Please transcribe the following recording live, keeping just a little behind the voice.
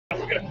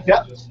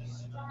Yep.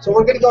 So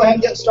we're going to go ahead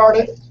and get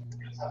started.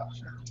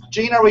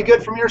 Gene, are we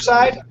good from your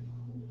side?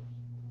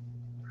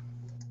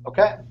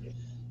 Okay.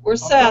 We're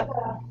set.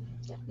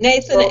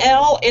 Nathan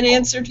L., in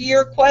answer to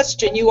your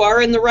question, you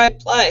are in the right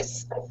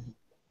place.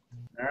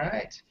 All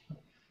right.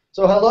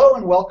 So hello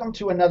and welcome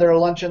to another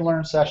Lunch and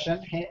Learn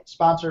session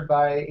sponsored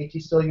by A.T.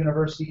 Still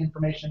University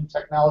Information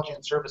Technology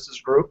and Services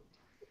Group.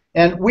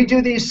 And we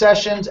do these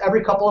sessions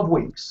every couple of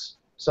weeks.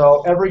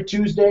 So every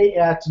Tuesday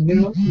at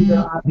noon, either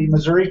on the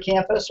Missouri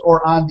campus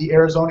or on the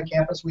Arizona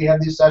campus, we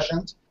have these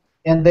sessions.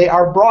 And they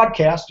are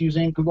broadcast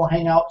using Google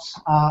Hangouts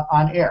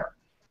on air.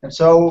 And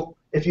so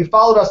if you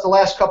followed us the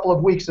last couple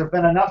of weeks, there have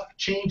been enough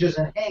changes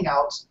in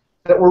Hangouts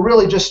that we're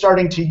really just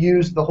starting to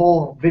use the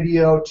whole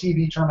video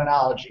TV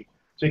terminology.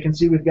 So you can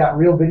see we've got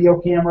real video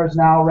cameras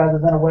now rather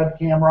than a web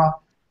camera,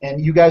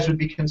 and you guys would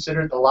be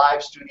considered the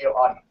live studio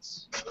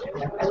audience.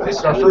 This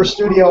is our first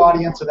studio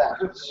audience event.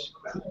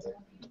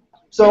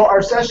 So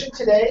our session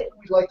today,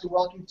 we'd like to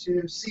welcome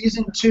to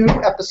Season 2,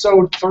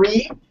 Episode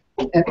 3,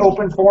 an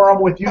open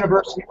forum with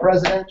University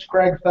President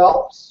Craig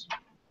Phelps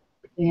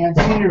and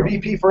Senior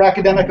VP for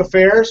Academic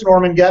Affairs,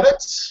 Norman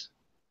Gevitz,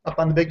 up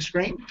on the big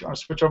screen. Do you want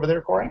to switch over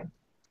there, Corey?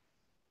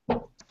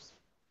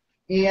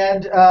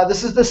 And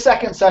this is the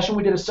second session.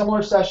 We did a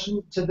similar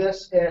session to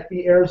this at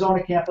the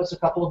Arizona campus a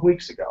couple of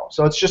weeks ago.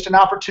 So it's just an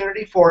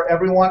opportunity for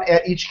everyone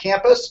at each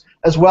campus,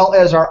 as well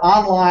as our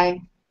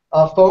online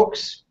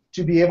folks,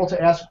 to be able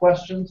to ask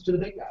questions to the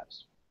big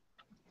guys.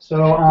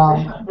 So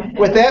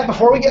with that,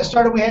 before we get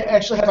started, we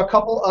actually have a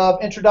couple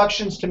of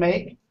introductions to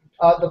make.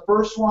 The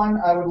first one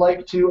I would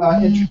like to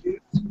introduce.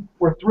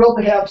 We're thrilled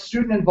to have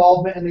student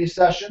involvement in these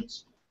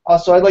sessions.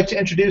 So I'd like to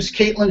introduce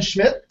Caitlin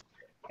Schmidt.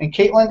 And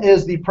Caitlin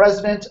is the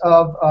president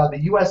of the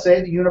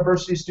USA, the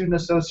University Student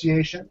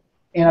Association,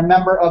 and a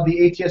member of the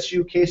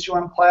ATSU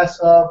KCUM class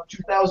of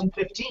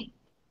 2015.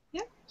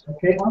 Yep. So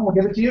Caitlin, we'll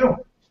give it to you.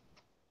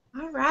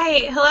 All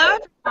right. Hello,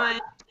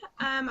 everyone.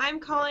 I'm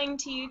calling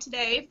to you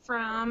today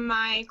from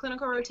my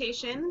clinical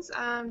rotations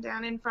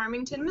down in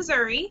Farmington,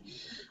 Missouri.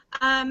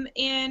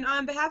 And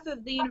on behalf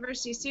of the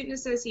University Student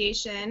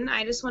Association,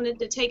 I just wanted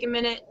to take a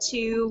minute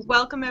to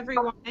welcome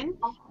everyone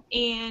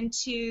and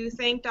to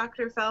thank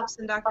Dr. Phelps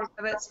and Dr.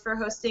 Gevitz for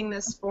hosting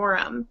this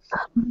forum.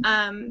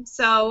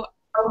 So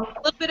a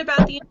little bit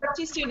about the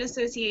University Student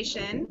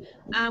Association.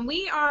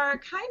 We are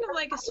kind of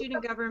like a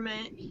student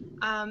government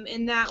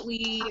in that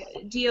we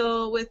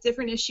deal with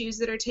different issues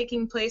that are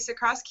taking place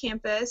across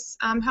campus.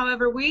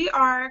 However, we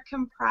are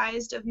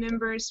comprised of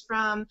members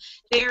from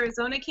the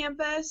Arizona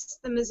campus,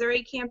 the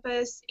Missouri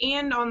campus,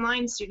 and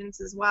online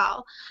students as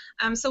well.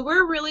 So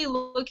we're really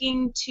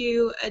looking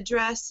to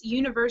address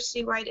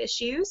university-wide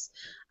issues.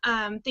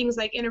 Things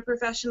like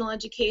interprofessional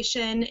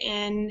education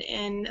and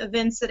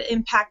events that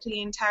impact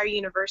the entire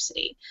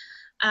university.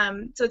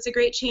 So it's a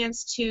great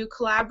chance to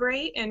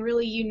collaborate and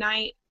really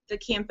unite the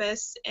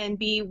campus and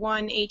be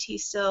one AT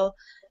Still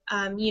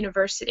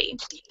university.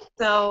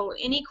 So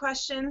any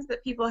questions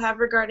that people have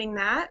regarding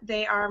that,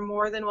 they are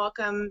more than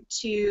welcome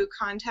to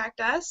contact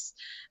us.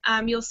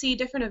 You'll see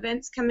different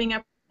events coming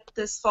up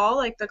this fall,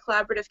 like the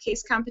collaborative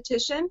case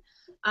competition.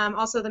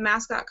 Also the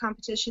mascot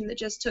competition that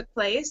just took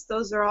place.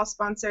 Those are all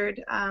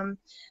sponsored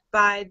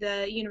by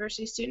the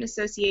University Student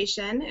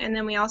Association. And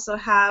then we also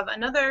have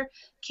another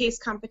case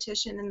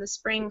competition in the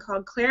spring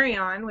called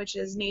Clarion, which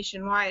is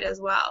nationwide as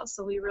well.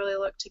 So we really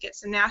look to get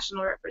some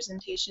national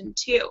representation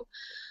too.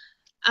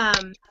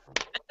 Another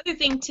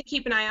thing to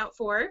keep an eye out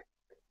for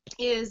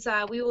is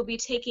we will be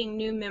taking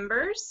new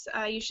members.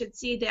 You should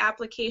see the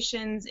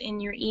applications in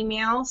your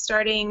email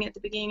starting at the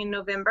beginning of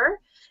November,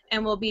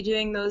 and we'll be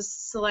doing those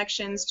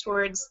selections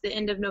towards the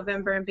end of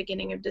November and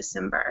beginning of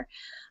December.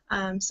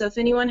 So if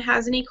anyone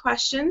has any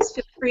questions,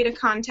 feel free to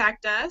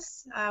contact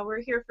us.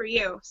 We're here for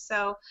you.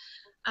 So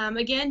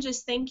again,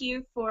 just thank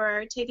you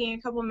for taking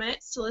a couple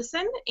minutes to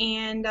listen,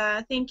 and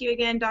thank you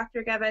again,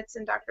 Dr. Gevitz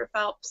and Dr.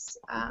 Phelps,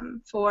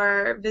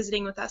 for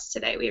visiting with us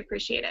today. We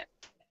appreciate it.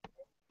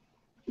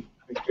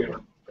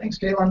 Thanks,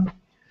 Caitlin.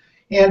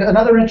 And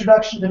another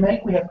introduction to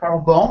make, we have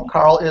Carl Bohm.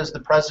 Carl is the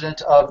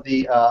president of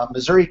the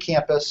Missouri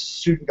Campus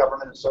Student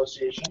Government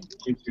Association.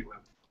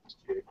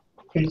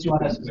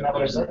 KCUM, isn't that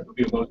what I said?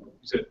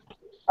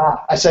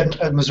 I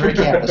said Missouri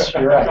Campus,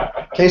 you're right.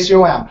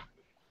 KCUM.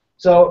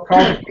 So,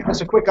 Carl, give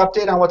us a quick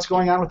update on what's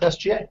going on with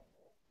SGA.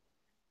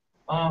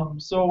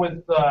 So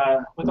with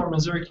our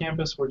Missouri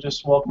campus, we're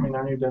just welcoming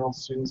our new dental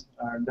students,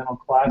 our dental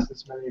class,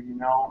 as many of you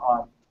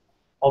know.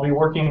 I'll be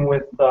working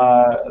with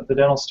the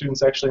dental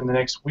students actually in the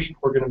next week.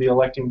 We're going to be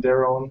electing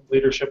their own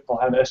leadership. We'll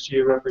have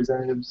SGA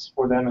representatives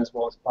for them as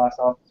well as class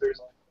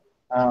officers.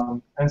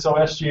 And so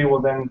SGA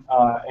will then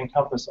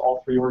encompass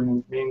all three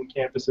main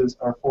campuses,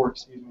 our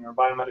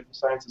biomedical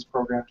sciences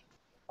program,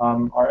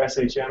 our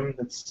SHM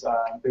that's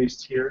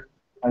based here,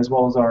 as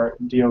well as our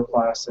DO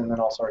class, and then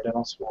also our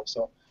dental school.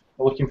 So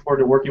we're looking forward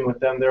to working with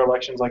them. Their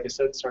elections, like I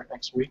said, start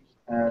next week.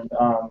 And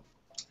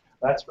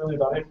that's really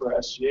about it for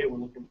SGA. We're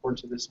looking forward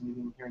to this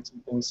meeting, hearing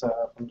some things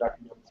from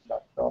Dr. Gevitz and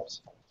Dr.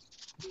 Phelps.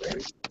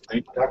 Great.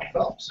 Thank you, Dr.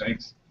 Phelps.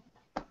 Thanks.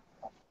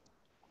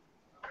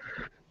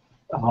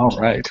 All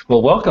right.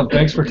 Well, welcome.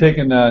 Thanks for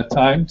taking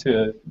time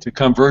to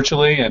come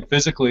virtually and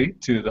physically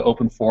to the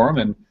open forum.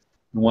 And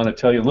we want to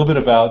tell you a little bit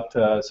about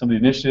some of the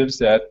initiatives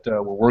that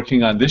we're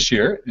working on this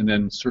year, and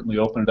then certainly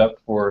open it up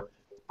for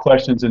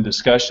questions and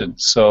discussion.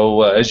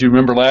 So as you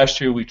remember last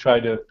year, we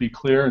tried to be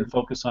clear and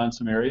focus on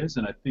some areas,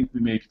 and I think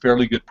we made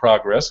fairly good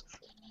progress.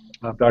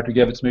 Dr.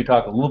 Gevitz may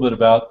talk a little bit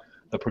about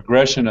the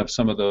progression of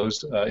some of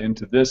those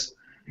into this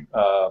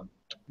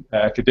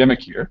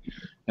academic year.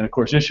 And of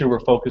course, this year we're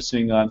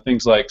focusing on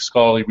things like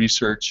scholarly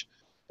research,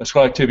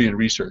 scholarly activity and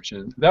research.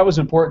 And that was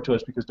important to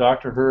us because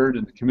Dr. Hurd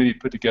and the committee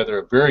put together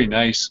a very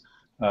nice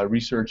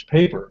research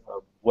paper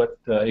of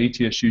what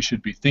ATSU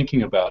should be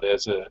thinking about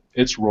as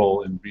its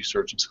role in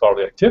research and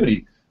scholarly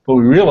activity. But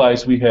we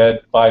realized we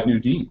had 5 new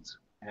deans,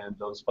 and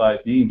those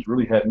 5 deans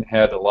really hadn't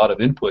had a lot of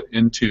input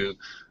into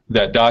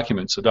that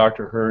document. So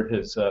Dr. Hurd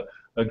has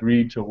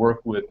agreed to work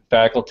with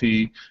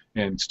faculty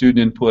and student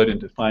input and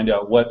to find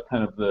out what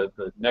kind of the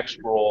next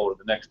role or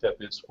the next step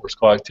is for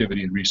scholarly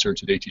activity and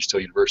research at A.T. Still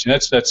University.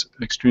 That's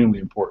extremely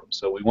important.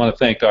 So we want to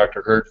thank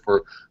Dr. Hurd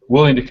for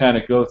willing to kind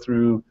of go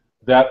through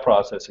that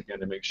process again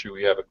to make sure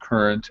we have a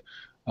current,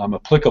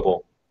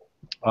 applicable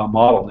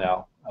model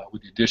now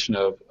with the addition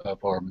of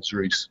our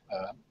Missouri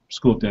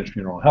School of Dentistry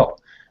and Oral Health.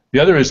 The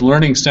other is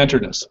learning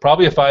centeredness.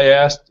 Probably if I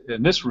asked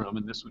in this room,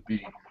 and this would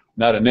be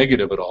not a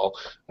negative at all,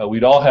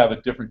 we'd all have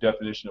a different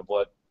definition of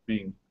what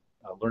being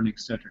a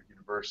learning-centered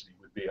university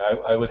would be.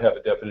 I would have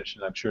a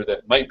definition, I'm sure,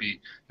 that might be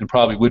and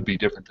probably would be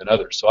different than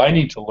others. So I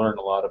need to learn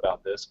a lot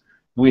about this.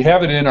 We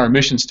have it in our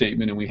mission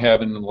statement, and we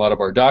have it in a lot of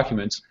our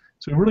documents.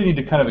 So we really need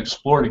to kind of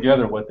explore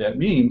together what that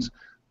means,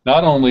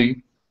 not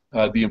only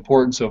the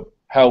importance of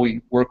how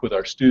we work with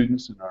our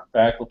students and our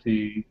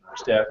faculty, and our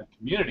staff and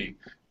community,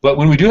 but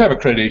when we do have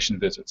accreditation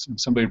visits and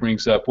somebody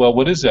brings up, well,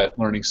 what is that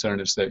learning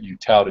centeredness that you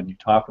tout and you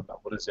talk about?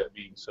 What does that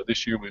mean? So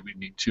this year we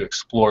need to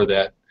explore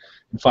that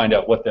and find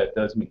out what that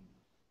does mean.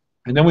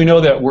 And then we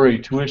know that we're a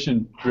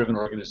tuition-driven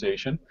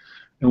organization,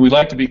 and we'd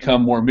like to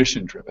become more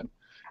mission-driven.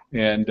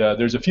 And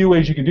there's a few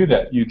ways you can do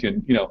that. You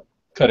can,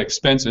 cut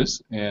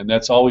expenses, and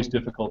that's always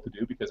difficult to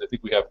do because I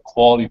think we have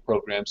quality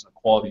programs and a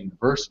quality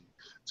university.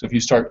 So if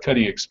you start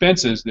cutting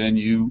expenses, then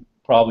you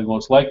probably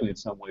most likely in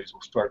some ways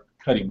will start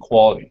cutting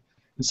quality.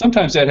 And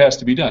sometimes that has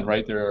to be done,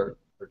 right? There are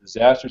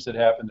disasters that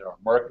happen, there are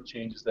market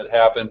changes that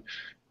happen,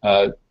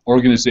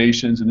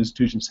 organizations and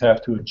institutions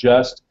have to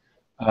adjust,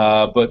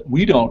 but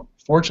we don't,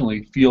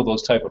 fortunately, feel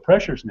those type of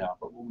pressures now.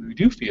 But what we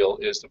do feel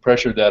is the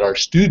pressure that our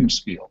students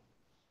feel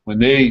when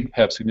they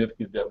have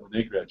significant debt when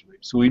they graduate.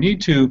 So we need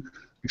to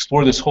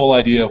explore this whole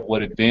idea of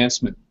what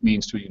advancement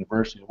means to a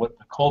university and what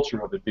the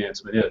culture of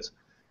advancement is.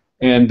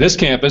 And this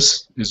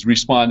campus has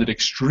responded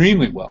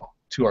extremely well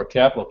to our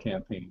capital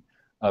campaign.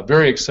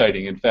 Very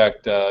exciting. In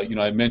fact,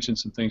 I mentioned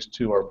some things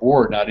to our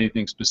board, not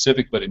anything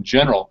specific, but in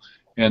general,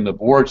 and the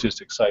board's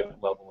just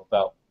excitement level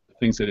about the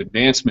things that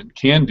advancement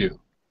can do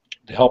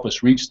to help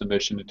us reach the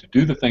mission and to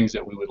do the things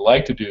that we would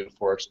like to do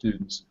for our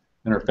students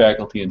and our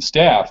faculty and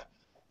staff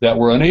that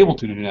we're unable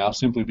to do now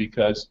simply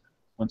because,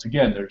 once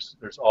again,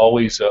 there's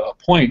always a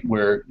point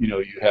where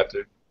you have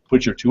to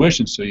put your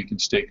tuition so you can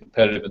stay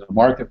competitive in the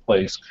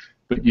marketplace,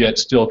 but yet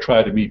still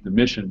try to meet the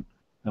mission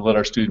and let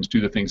our students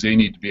do the things they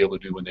need to be able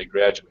to do when they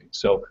graduate.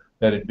 So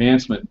that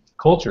advancement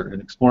culture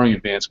and exploring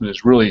advancement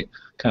is really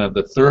kind of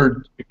the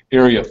third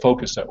area of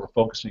focus that we're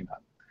focusing on.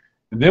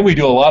 And then we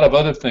do a lot of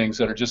other things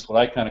that are just what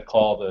I kind of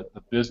call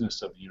the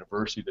business of the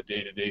university, the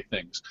day-to-day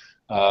things.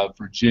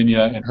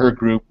 Virginia and her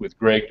group with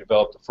Greg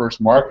developed the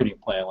first marketing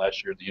plan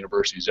last year the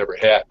university's ever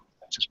had,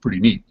 which is pretty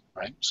neat,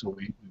 right? So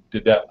we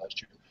did that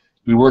last year.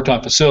 We worked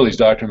on facilities.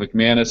 Dr.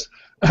 McManus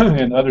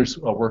and others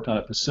worked on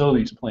a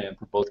facilities plan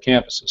for both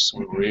campuses, so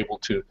we were able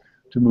to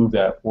move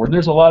that forward. And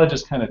there's a lot of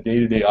just kind of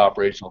day-to-day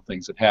operational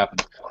things that happen.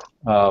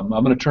 I'm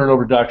going to turn it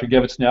over to Dr.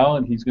 Gevitz now,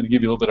 and he's going to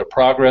give you a little bit of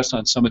progress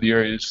on some of the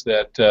areas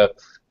that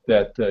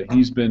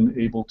he's been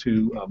able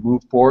to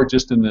move forward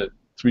just in the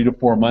 3 to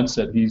 4 months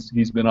that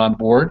he's been on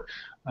board.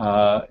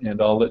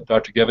 And I'll let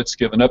Dr. Gevitz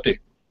give an update.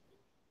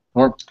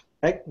 Norm.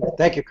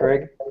 Thank you,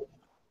 Craig.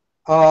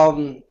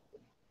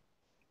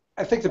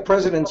 I think the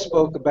President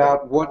spoke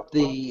about what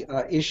the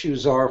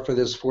issues are for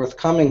this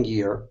forthcoming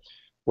year.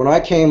 When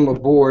I came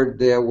aboard,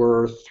 there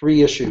were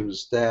 3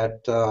 issues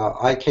that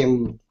I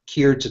came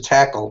here to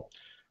tackle.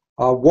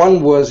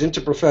 One was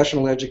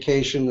interprofessional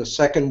education, the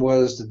second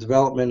was the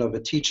development of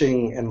a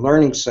teaching and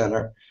learning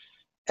center,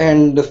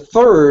 and the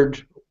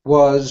third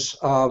was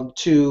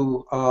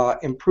to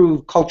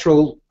improve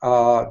cultural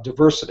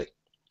diversity.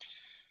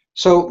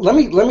 So let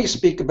me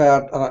speak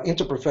about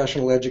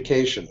interprofessional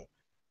education.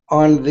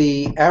 On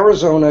the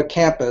Arizona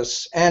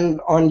campus and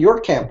on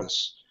your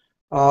campus,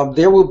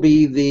 there will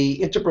be the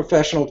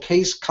interprofessional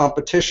case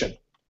competition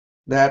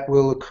that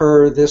will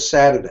occur this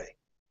Saturday.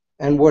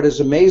 And what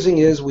is amazing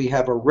is we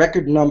have a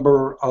record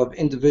number of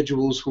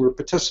individuals who are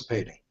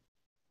participating.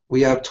 We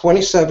have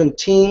 27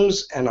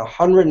 teams and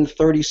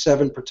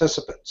 137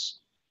 participants.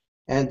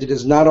 And it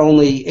is not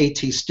only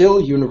A.T. Still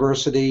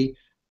University,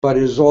 but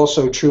it is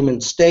also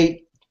Truman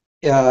State.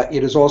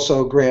 It is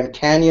also Grand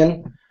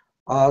Canyon.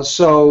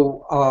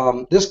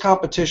 This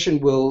competition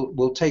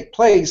will take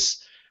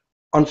place,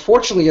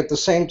 unfortunately, at the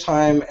same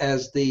time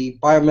as the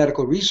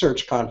Biomedical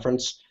Research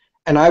Conference,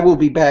 and I will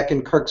be back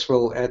in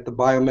Kirksville at the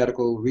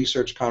Biomedical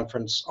Research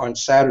Conference on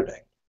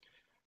Saturday.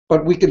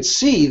 But we can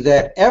see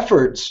that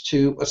efforts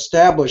to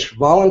establish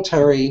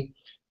voluntary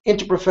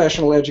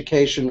interprofessional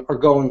education are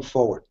going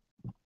forward.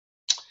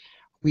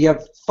 We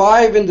have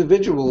 5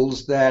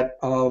 individuals that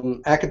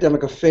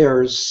Academic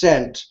Affairs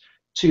sent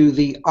to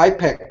the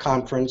IPEC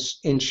conference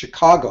in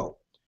Chicago,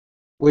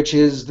 which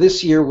is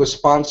this year was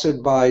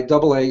sponsored by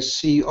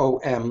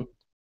AACOM.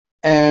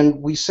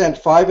 And we sent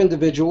 5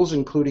 individuals,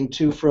 including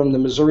 2 from the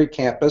Missouri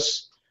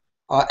campus,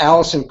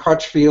 Allison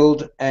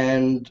Crutchfield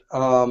and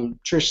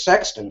Trish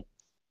Sexton.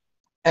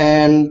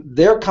 And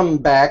they're coming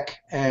back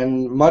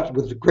and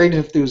with great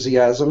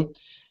enthusiasm.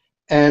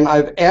 And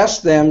I've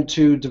asked them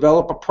to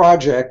develop a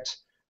project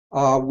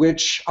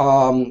which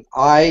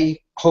I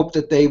hope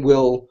that they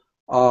will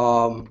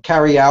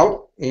carry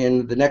out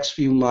in the next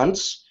few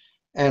months.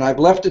 And I've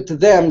left it to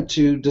them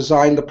to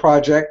design the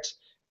project,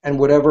 and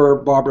whatever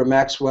Barbara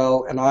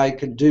Maxwell and I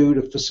can do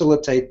to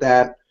facilitate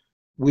that,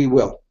 we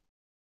will.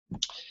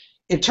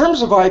 In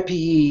terms of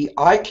IPE,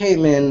 I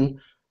came in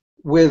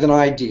with an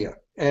idea.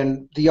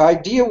 And the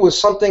idea was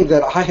something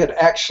that I had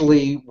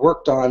actually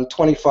worked on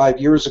 25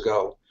 years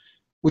ago,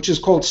 which is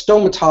called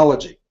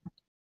stomatology.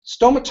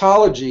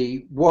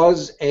 Stomatology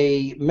was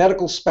a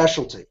medical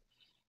specialty.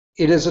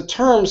 It is a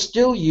term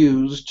still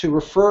used to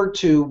refer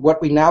to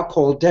what we now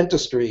call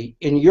dentistry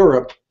in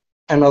Europe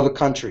and other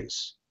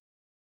countries.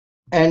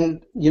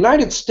 And the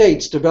United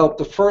States developed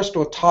the first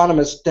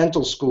autonomous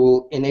dental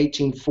school in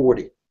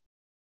 1840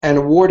 and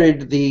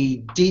awarded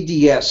the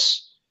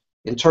DDS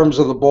in terms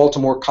of the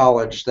Baltimore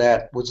College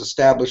that was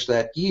established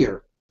that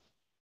year.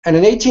 And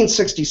in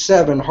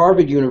 1867,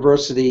 Harvard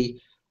University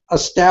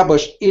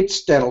established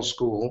its dental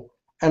school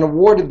and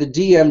awarded the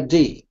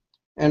DMD,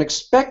 and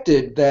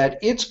expected that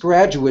its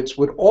graduates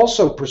would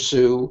also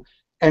pursue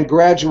and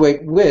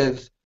graduate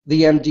with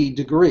the MD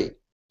degree.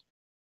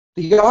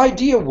 The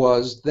idea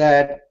was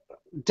that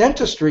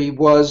dentistry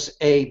was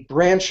a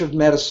branch of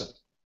medicine,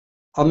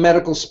 a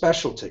medical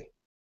specialty.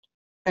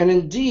 And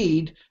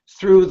indeed,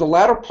 through the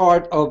latter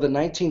part of the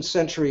 19th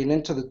century and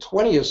into the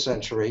 20th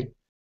century,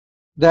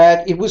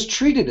 that it was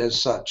treated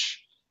as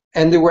such.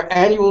 And there were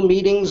annual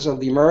meetings of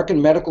the American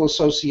Medical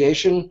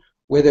Association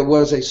where there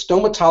was a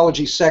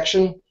stomatology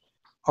section,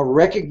 a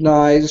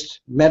recognized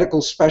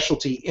medical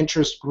specialty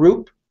interest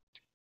group,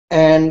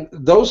 and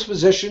those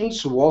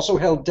physicians who also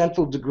held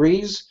dental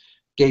degrees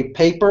gave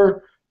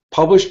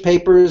published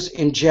papers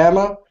in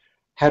JAMA,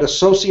 had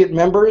associate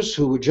members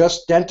who were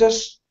just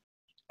dentists,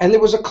 and there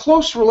was a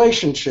close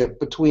relationship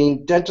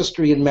between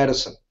dentistry and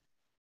medicine.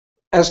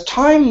 As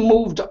time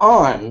moved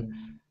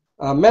on,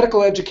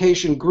 medical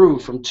education grew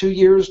from 2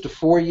 years to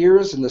 4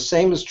 years, and the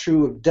same is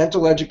true of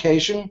dental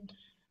education.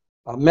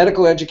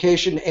 Medical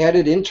education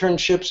added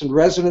internships and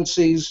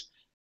residencies,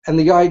 and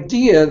the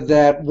idea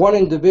that one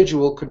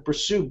individual could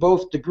pursue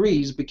both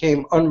degrees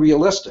became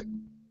unrealistic.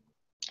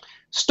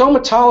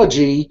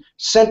 Stomatology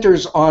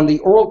centers on the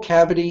oral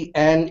cavity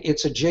and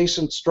its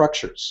adjacent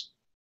structures.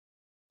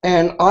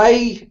 And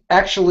I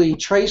actually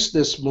traced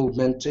this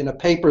movement in a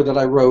paper that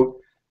I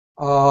wrote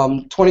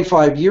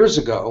 25 years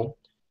ago.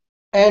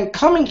 And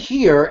coming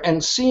here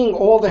and seeing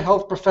all the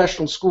health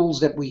professional schools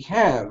that we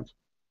have,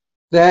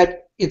 that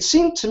it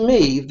seemed to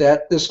me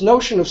that this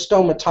notion of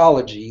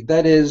stomatology,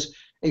 that is,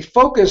 a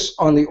focus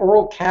on the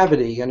oral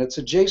cavity and its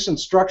adjacent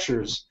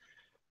structures,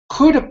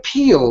 could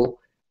appeal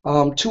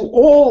to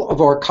all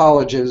of our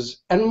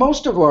colleges and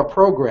most of our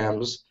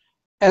programs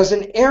as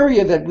an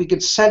area that we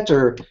could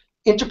center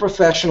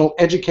interprofessional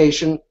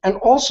education and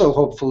also,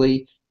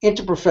 hopefully,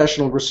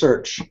 interprofessional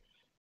research.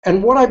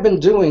 And what I've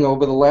been doing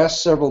over the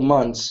last several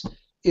months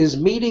is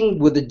meeting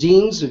with the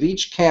deans of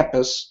each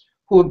campus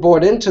who have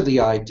bought into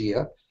the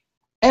idea,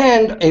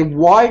 and a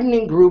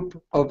widening group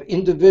of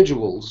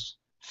individuals,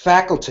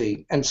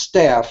 faculty, and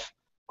staff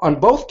on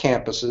both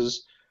campuses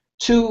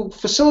to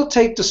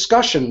facilitate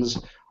discussions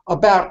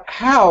about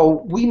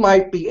how we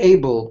might be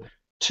able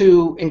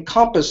to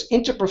encompass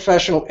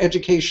interprofessional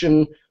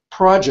education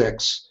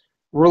projects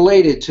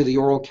related to the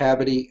oral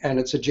cavity and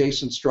its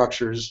adjacent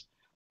structures.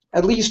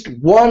 At least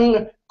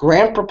one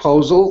grant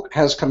proposal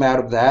has come out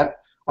of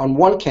that on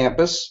one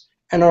campus,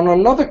 and on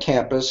another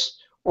campus,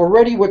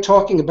 already we're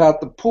talking about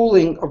the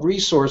pooling of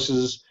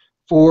resources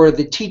for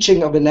the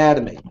teaching of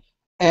anatomy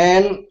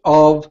and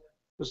of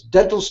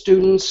dental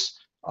students,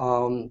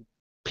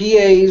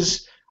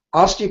 PAs,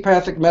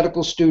 osteopathic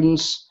medical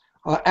students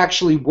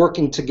actually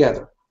working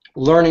together,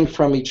 learning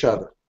from each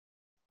other.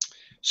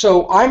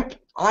 So I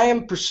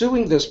am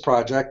pursuing this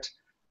project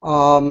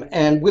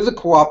and with the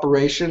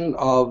cooperation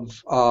of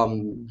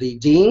the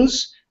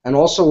deans and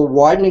also a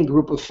widening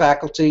group of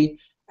faculty,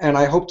 and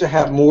I hope to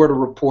have more to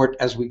report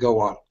as we go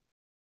on.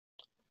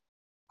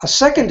 A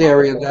second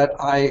area that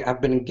I have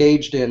been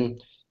engaged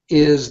in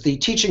is the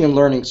Teaching and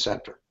Learning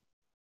Center.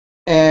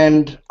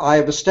 And I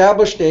have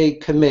established a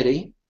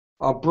committee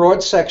a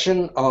broad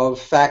section of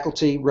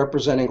faculty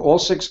representing all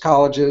 6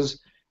 colleges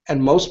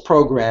and most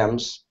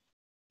programs.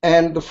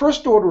 And the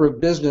first order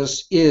of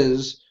business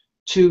is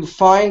to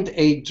find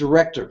a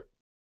director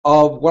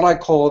of what I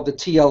call the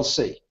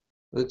TLC,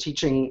 the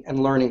Teaching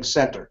and Learning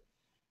Center.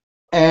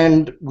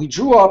 And we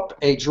drew up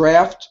a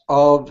draft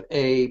of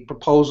a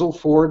proposal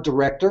for a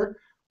director.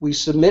 We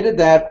submitted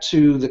that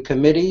to the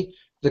committee.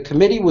 The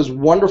committee was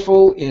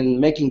wonderful in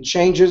making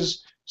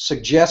changes,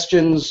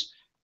 suggestions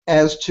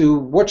as to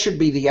what should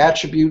be the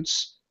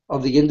attributes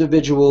of the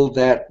individual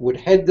that would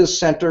head this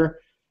center.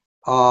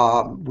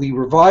 We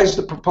revised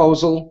the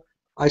proposal.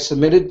 I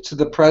submitted it to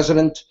the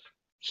president.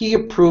 He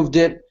approved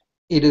it.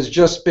 It has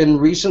just been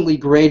recently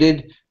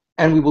graded,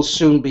 and we will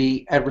soon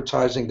be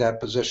advertising that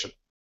position.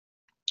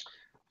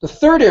 The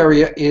third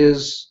area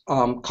is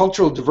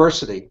cultural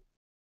diversity.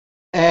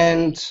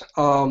 And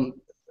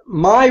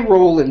my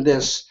role in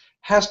this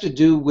has to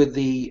do with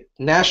the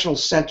National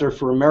Center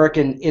for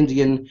American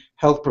Indian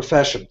Health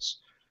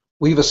Professions.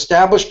 We've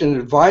established an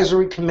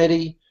advisory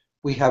committee.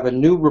 We have a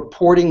new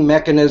reporting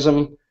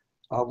mechanism.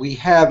 We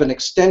have an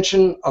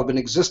extension of an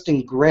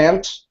existing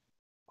grant,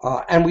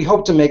 and we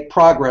hope to make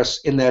progress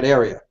in that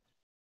area.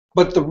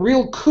 But the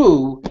real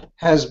coup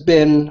has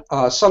been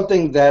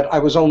something that I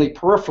was only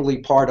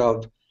peripherally part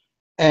of,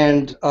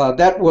 and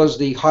that was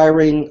the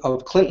hiring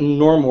of Clinton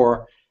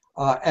Normore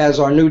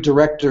as our new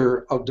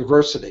Director of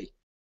Diversity.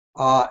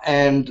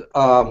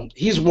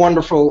 He's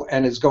wonderful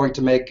and is going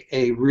to make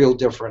a real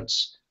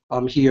difference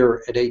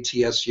here at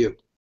ATSU.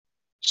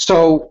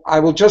 So I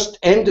will just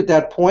end at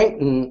that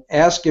point and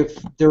ask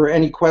if there are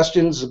any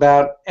questions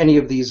about any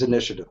of these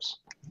initiatives.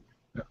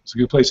 It's a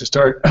good place to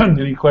start.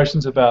 Any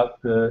questions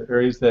about the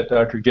areas that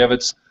Dr.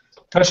 Gevitz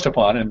touched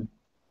upon? And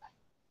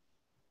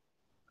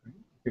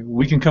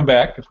we can come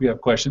back if we have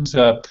questions.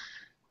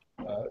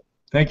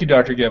 Thank you,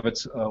 Dr.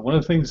 Gevitz. One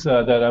of the things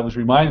that I was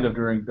reminded of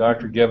during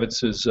Dr.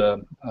 Gevitz's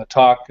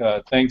talk,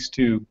 thanks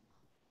to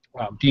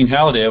Dean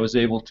Halliday, I was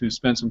able to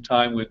spend some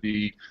time with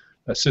the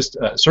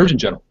Surgeon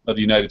General of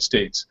the United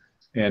States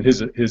and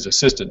his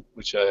assistant,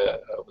 which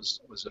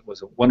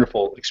was a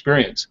wonderful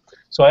experience.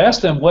 So I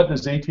asked them, what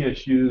does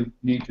ATSU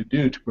need to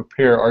do to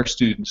prepare our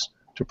students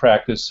to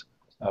practice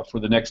for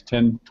the next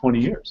 10, 20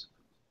 years?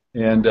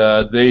 And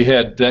they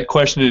had that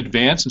question in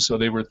advance, and so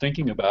they were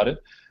thinking about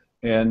it.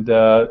 And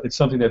it's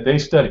something that they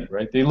study,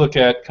 right? They look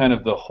at kind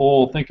of the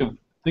whole, think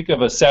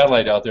of a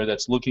satellite out there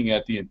that's looking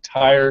at the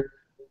entire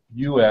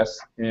U.S.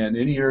 and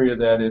any area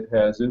that it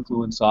has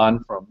influence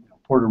on, from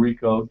Puerto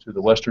Rico to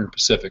the Western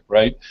Pacific,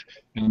 right?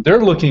 And they're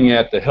looking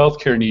at the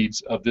healthcare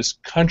needs of this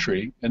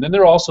country, and then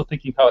they're also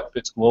thinking how it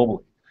fits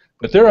globally.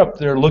 But they're up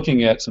there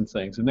looking at some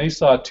things, and they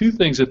saw 2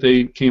 things that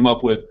they came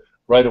up with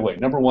right away.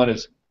 Number one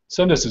is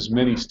send us as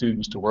many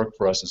students to work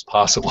for us as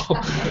possible,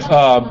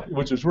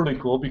 which was really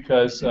cool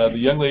because the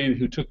young lady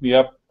who took me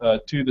up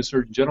to the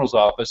Surgeon General's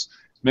office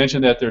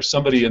mentioned that there's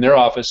somebody in their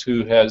office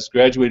who has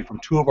graduated from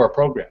 2 of our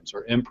programs,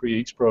 our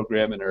MPH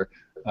program and our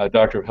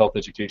Doctor of Health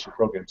Education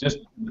program, just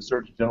in the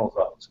Surgeon General's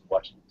office in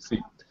Washington, D.C.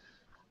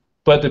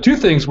 But the 2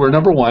 things were,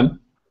 number one,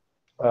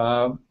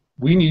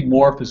 we need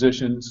more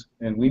physicians,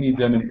 and we need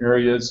them in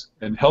areas,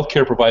 and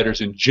healthcare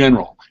providers in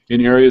general,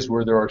 in areas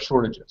where there are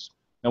shortages.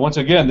 Now, once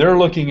again, they're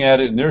looking at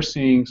it, and they're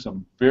seeing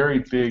some very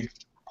big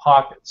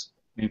pockets,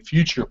 and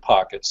future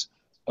pockets,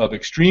 of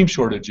extreme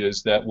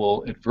shortages that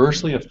will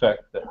adversely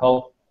affect the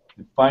health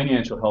and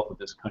financial health of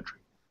this country.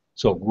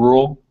 So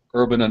rural,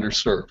 urban,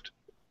 underserved.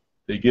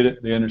 They get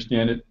it, they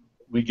understand it,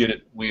 we get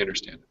it, we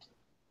understand it.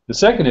 The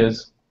second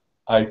is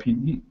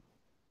IPE,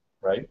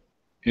 right?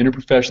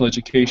 Interprofessional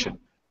education,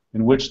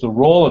 in which the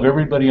role of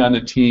everybody on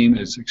the team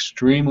is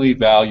extremely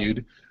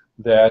valued,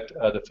 that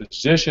the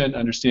physician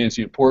understands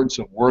the importance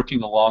of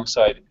working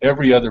alongside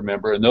every other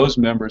member, and those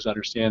members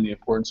understand the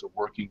importance of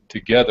working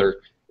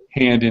together,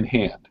 hand in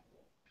hand.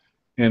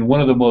 And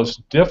one of the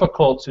most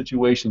difficult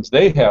situations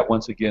they have,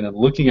 once again, in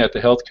looking at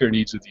the healthcare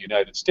needs of the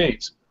United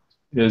States,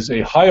 is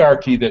a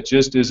hierarchy that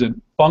just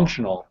isn't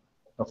functional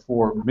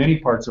for many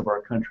parts of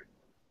our country.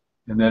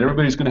 And that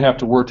everybody's going to have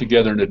to work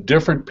together in a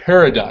different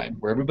paradigm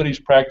where everybody's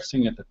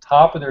practicing at the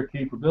top of their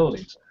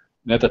capabilities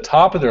and at the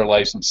top of their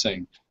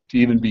licensing to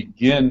even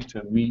begin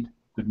to meet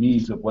the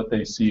needs of what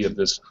they see of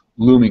this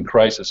looming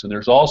crisis. And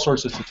there's all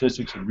sorts of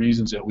statistics and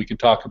reasons that we can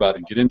talk about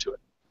and get into it.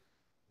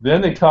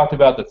 Then they talked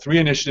about the 3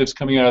 initiatives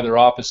coming out of their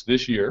office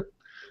this year.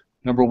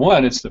 Number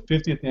one, it's the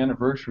 50th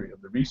anniversary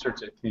of the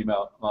research that came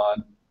out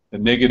on the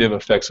negative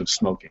effects of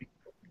smoking.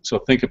 So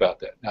think about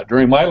that. Now,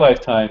 during my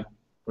lifetime,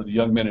 for the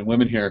young men and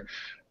women here,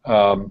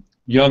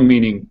 young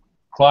meaning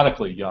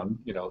chronically young,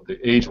 you know, the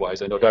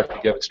age-wise. I know Dr.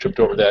 Gevitz tripped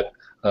over that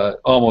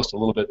almost a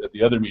little bit at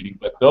the other meeting,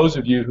 but those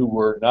of you who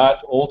were not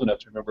old enough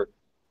to remember,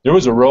 there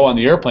was a row on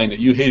the airplane that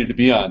you hated to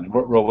be on.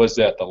 What row was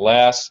that? The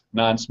last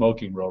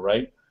non-smoking row,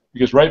 right?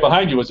 Because right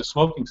behind you was a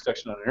smoking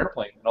section on an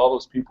airplane, and all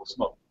those people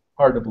smoked.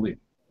 Hard to believe.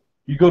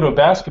 You go to a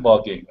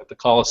basketball game at the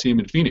Coliseum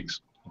in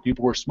Phoenix, and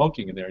people were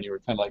smoking in there, and you were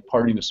kind of like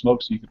partying the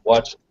smoke so you could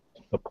watch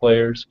the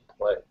players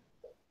play.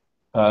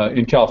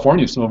 In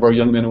California, some of our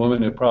young men and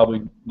women have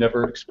probably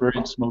never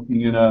experienced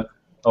smoking in a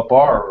a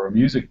bar or a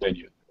music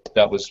venue.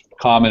 That was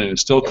common and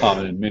is still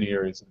common in many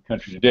areas of the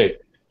country today.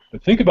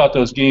 But think about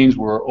those games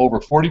where over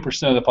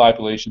 40% of the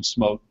population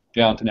smoked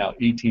down to now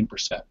 18%.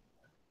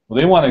 Well,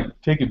 they want to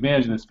take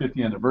advantage of this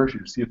 50th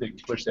anniversary to see if they can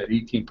push that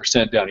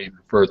 18% down even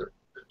further.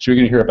 So you're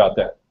going to hear about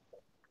that.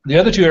 The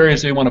other two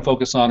areas they want to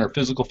focus on are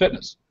physical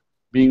fitness,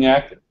 being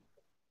active.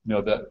 You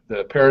know,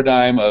 the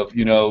paradigm of,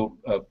 you know,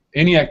 of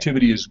any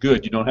activity is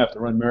good. You don't have to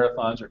run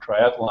marathons or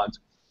triathlons.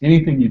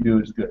 Anything you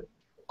do is good.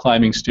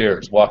 Climbing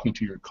stairs, walking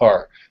to your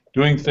car,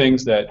 doing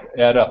things that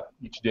add up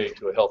each day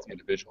to a healthy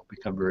individual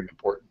become very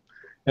important.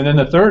 And then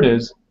the third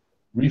is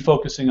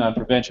refocusing on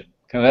prevention.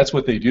 Kind of that's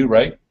what they do,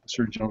 right? The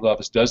Surgeon General's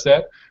office does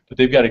that, but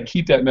they've got to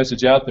keep that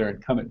message out there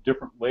and come at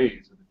different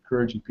ways of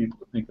encouraging people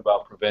to think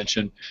about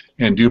prevention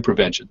and do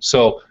prevention.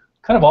 So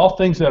kind of all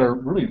things that are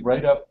really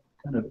right up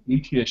kind of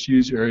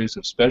ETSU's areas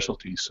of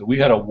specialty. So we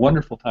had a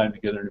wonderful time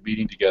together in a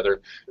meeting together.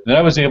 And then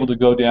I was able to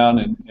go down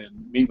and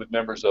meet with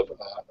members of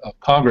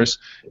Congress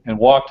and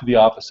walk to the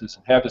offices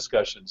and have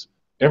discussions.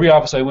 Every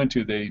office I went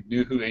to, they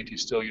knew who A.T.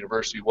 Still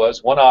University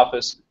was. One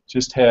office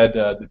just had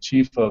the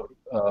chief of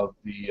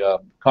the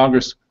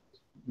Congress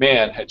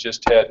man had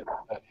just had,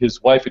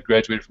 his wife had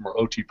graduated from our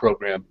OT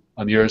program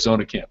on the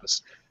Arizona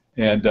campus.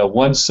 And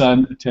one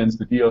son attends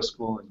the DO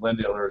school in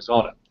Glendale,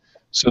 Arizona.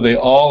 So they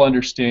all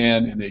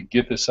understand and they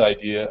get this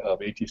idea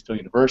of A.T. Still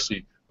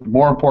University. But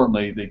more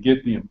importantly, they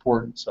get the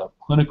importance of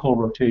clinical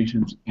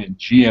rotations and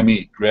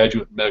GME,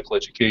 graduate medical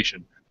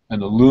education,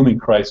 and the looming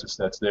crisis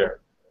that's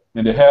there.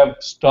 And to have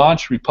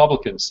staunch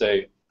Republicans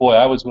say, boy,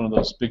 I was one of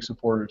those big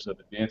supporters of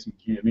advancing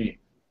GME,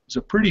 is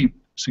a pretty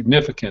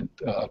significant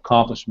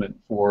accomplishment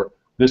for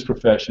this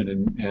profession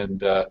and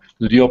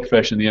the DO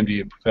profession, the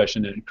MD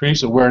profession, and it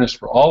creates awareness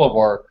for all of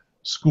our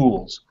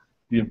schools,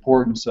 the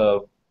importance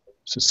of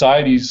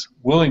society's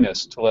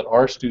willingness to let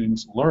our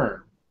students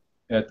learn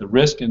at the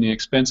risk and the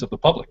expense of the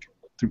public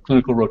through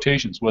clinical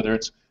rotations, whether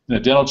it's in a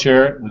dental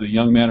chair with a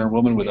young man or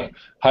woman with a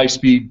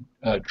high-speed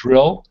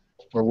drill,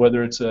 or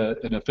whether it's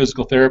in a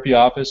physical therapy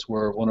office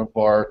where one of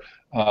our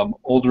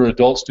older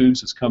adult students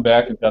has come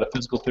back and got a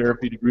physical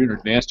therapy degree or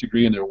advanced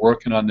degree and they're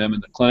working on them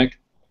in the clinic.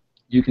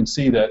 You can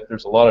see that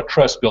there's a lot of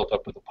trust built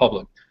up with the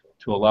public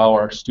to allow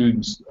our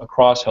students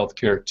across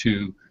healthcare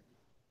to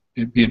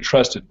be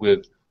entrusted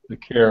with the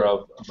care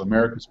of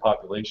America's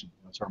population.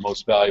 That's our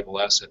most valuable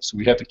asset. So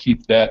we have to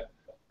keep that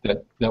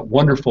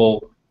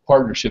wonderful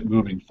partnership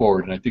moving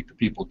forward, and I think the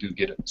people do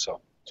get it.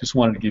 So just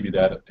wanted to give you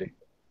that update.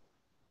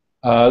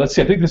 Let's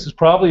see, I think this is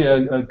probably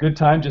a good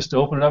time just to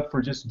open it up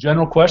for just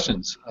general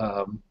questions.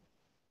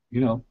 You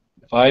know,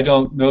 if I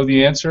don't know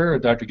the answer,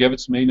 Dr.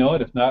 Gevitz may know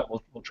it. If not,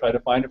 we'll try to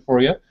find it for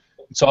you.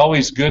 It's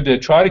always good to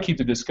try to keep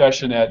the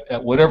discussion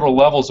at whatever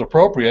level is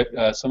appropriate.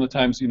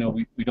 Sometimes, you know,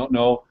 we don't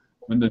know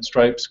when the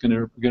stripe's going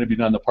to be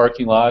done in the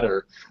parking lot,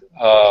 or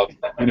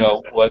you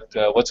know,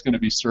 what's going to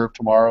be served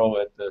tomorrow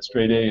at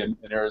Straight A in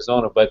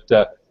Arizona. But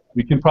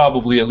we can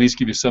probably at least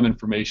give you some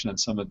information on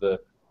some of the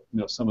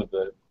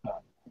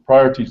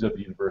priorities of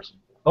the university.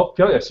 Oh,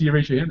 Kelly, I see you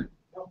raise your hand.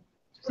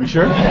 You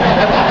sure?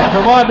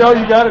 Come on, no,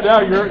 you got it now.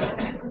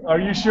 Are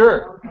you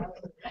sure?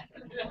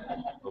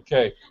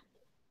 Okay.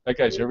 That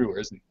guy's everywhere,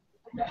 isn't he?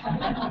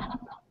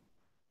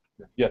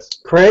 Yes.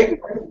 Craig?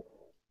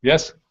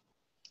 Yes?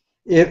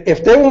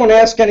 If they won't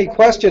ask any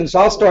questions,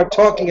 I'll start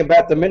talking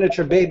about the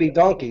miniature baby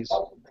donkeys.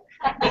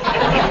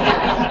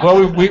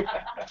 Well,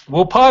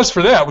 we'll pause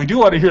for that. We do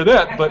want to hear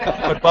that,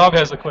 but Bob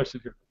has a question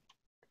here.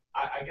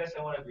 I guess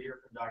I wanted to hear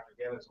from Dr.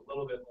 Gevitz a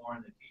little bit more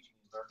on the Teaching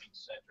and Learning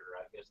Center.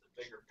 I guess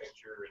the bigger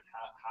picture and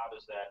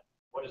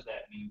what does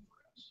that mean for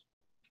us?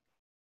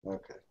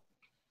 Okay.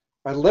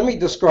 All right, let me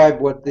describe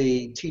what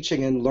the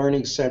Teaching and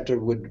Learning Center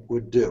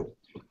would do.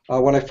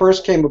 When I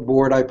first came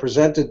aboard, I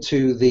presented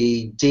to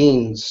the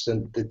deans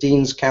and the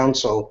Dean's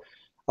Council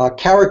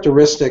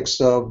characteristics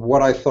of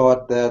what I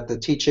thought that the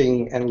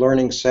Teaching and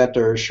Learning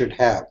Center should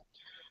have.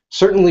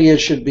 Certainly it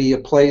should be a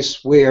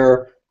place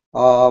where,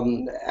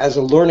 as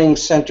a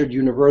learning-centered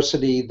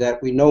university,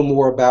 that we know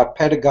more about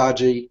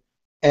pedagogy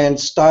and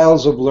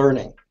styles of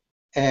learning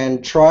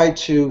and try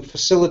to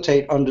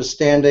facilitate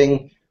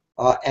understanding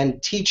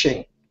and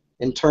teaching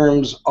in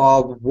terms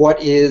of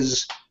what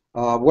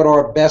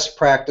are best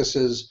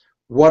practices,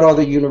 what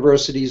other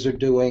universities are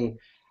doing,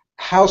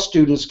 how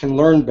students can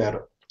learn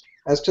better.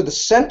 As to the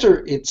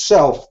center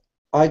itself,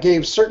 I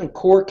gave certain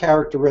core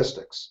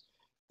characteristics,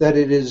 that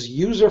it is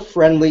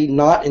user-friendly,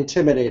 not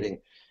intimidating.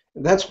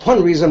 That's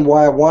one reason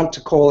why I want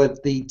to call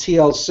it the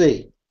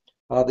TLC,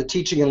 the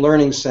Teaching and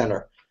Learning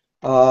Center,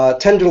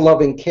 tender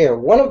loving care.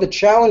 One of the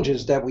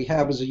challenges that we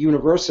have as a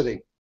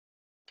university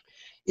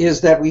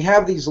is that we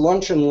have these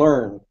lunch and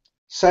learn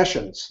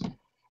sessions,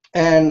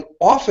 and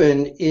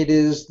often it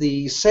is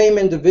the same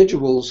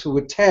individuals who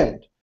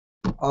attend.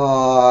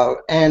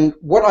 And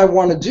what I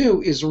want to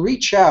do is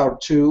reach out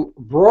to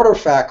broader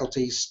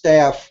faculty,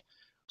 staff,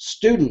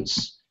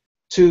 students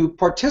to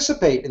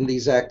participate in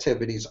these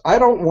activities. I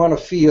don't want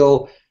to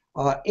feel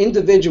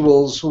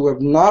individuals who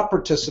have not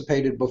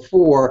participated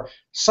before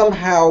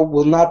somehow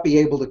will not be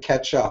able to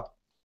catch up.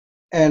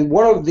 And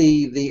one of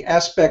the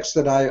aspects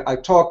that I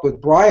talked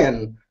with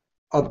Brian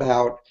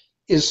about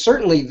is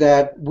certainly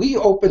that we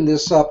open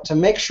this up to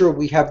make sure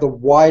we have the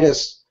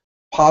widest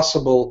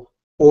possible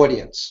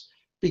audience.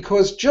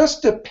 Because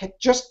just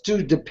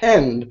to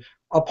depend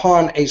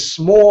upon a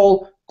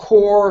small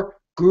core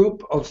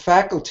group of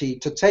faculty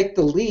to take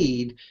the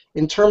lead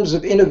in terms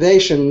of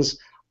innovations,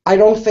 I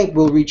don't think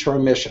we'll reach our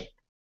mission.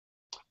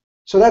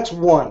 So that's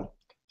one.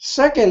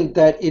 Second,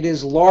 that it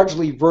is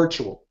largely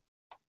virtual.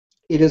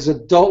 It is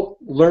adult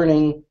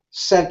learning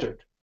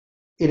centered.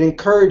 It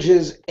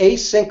encourages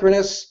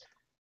asynchronous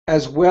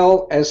as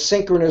well as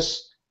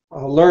synchronous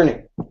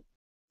learning.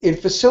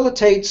 It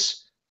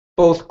facilitates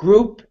both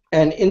group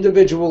and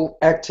individual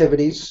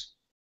activities.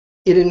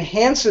 It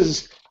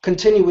enhances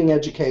continuing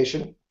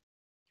education.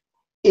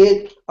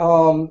 It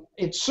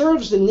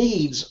serves the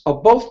needs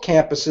of both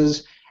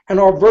campuses and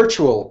our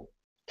virtual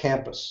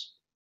campus.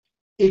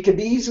 It can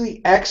be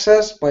easily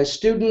accessed by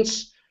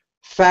students,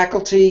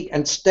 faculty,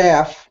 and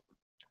staff.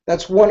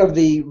 That's one of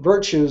the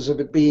virtues of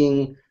it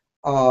being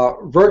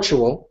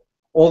virtual.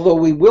 Although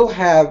we will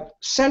have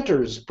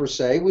centers, per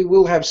se, we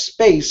will have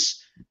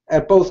space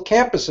at both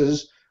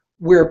campuses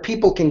where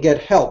people can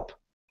get help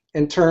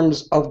in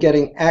terms of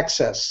getting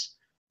access,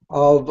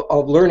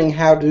 of learning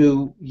how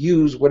to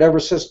use whatever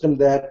system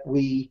that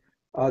we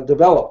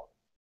develop.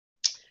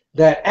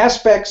 That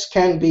aspects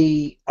can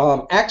be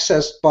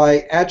accessed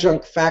by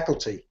adjunct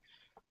faculty.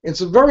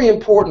 It's very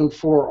important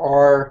for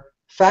our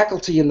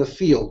faculty in the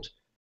field,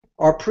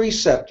 our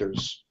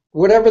preceptors,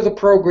 whatever the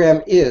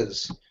program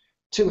is,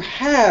 to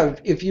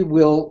have, if you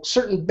will,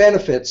 certain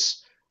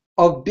benefits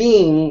of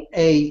being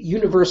a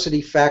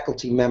university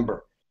faculty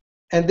member.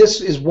 And this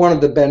is one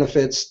of the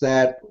benefits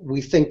that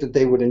we think that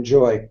they would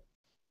enjoy.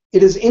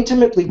 It is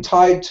intimately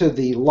tied to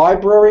the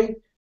library.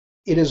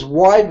 It is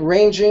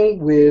wide-ranging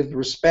with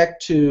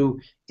respect to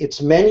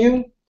its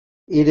menu.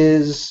 It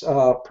is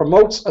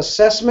promotes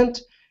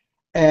assessment,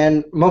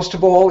 and most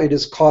of all, it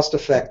is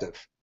cost-effective.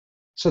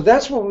 So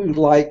that's what we would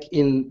like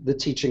in the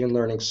Teaching and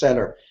Learning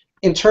Center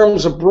in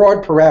terms of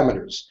broad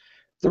parameters.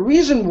 The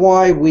reason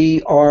why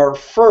we are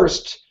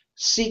first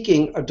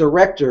seeking a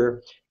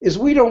director is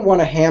we don't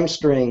want to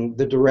hamstring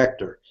the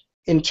director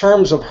in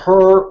terms of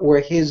her or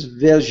his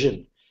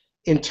vision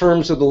in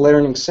terms of the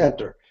Learning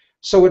Center.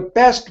 So at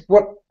best,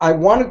 what I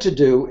wanted to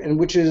do, and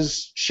which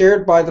is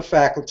shared by the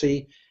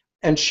faculty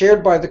and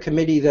shared by the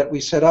committee that we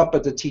set up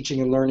at the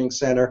Teaching and Learning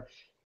Center,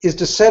 is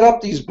to set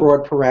up these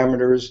broad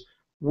parameters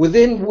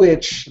within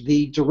which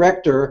the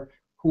director,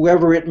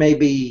 whoever it may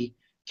be,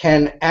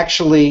 can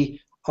actually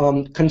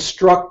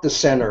construct the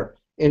center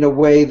in a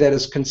way that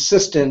is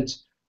consistent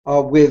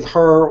with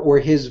her or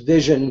his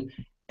vision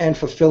and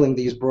fulfilling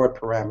these broad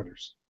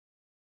parameters.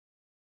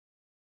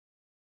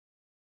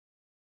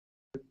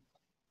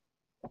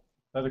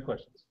 Other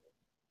questions?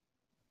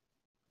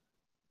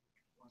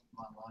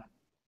 Online.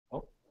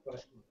 Oh, go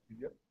ahead.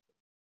 Yep.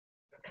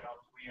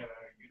 We had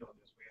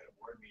a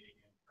board meeting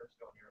in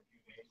Frisco here a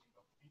few days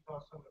ago. Can you tell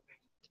us some of the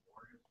things the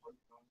board is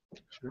working on?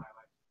 Sure.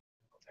 Highlights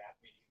of that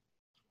meeting.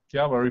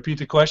 Yeah, well, I'll repeat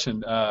the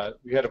question.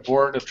 We had a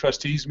board of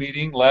trustees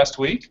meeting last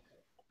week.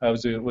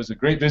 It was a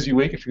great busy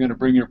week. If you're going to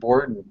bring your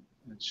board and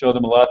show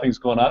them a lot of things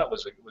going on, it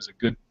was a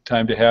good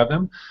time to have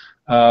them.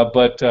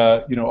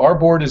 Our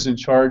board is in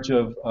charge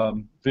of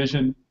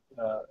vision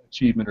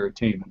achievement or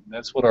attainment. And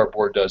that's what our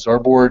board does. Our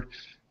board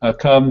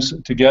comes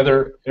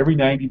together every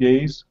 90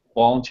 days,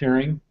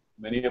 volunteering,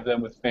 many of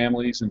them with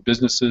families and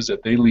businesses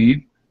that they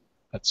lead.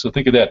 So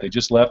think of that. They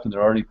just left and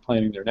they're already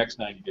planning their next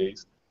 90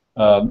 days.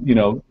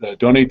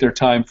 Donate their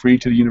time free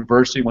to the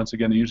university. Once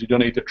again, they usually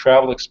donate their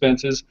travel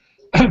expenses,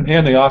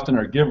 and they often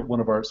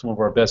are some of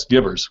our best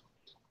givers.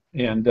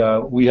 And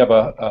we have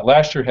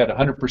last year had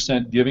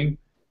 100% giving.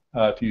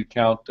 If you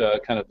count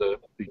kind of the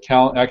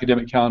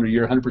academic calendar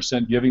year,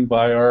 100% giving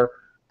by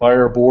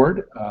our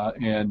board,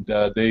 and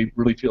they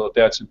really feel that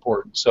that's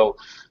important. So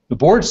the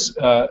board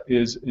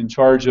is in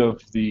charge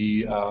of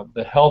the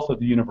health of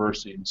the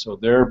university, and so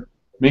they're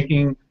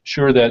making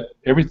sure that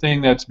everything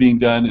that's being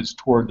done is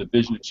toward the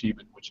vision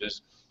achievement, which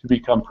is to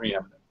become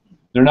preeminent.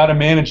 They're not a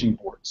managing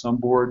board. Some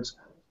boards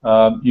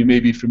you may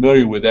be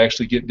familiar with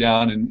actually get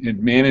down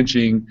in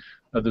managing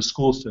the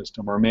school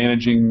system or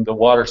managing the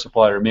water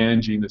supply or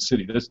managing the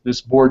city.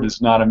 This board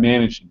is not a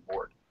managing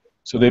board.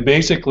 So they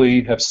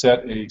basically have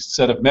set a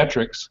set of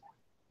metrics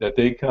that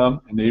they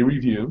come and they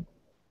review,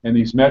 and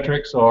these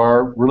metrics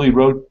are really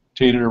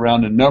rotated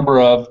around a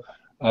number of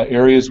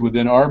areas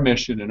within our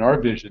mission and our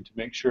vision to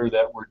make sure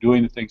that we're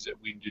doing the things that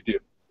we need to do.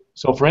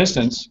 So for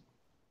instance,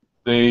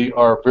 they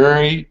are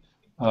very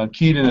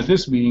keyed in at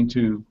this meeting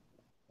to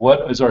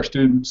what is our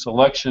student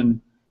selection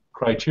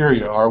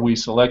criteria. Are we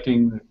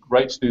selecting the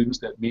right students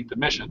that meet the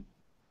mission?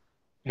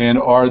 And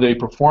are they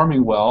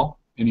performing well?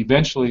 And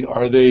eventually,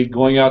 are they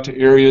going out to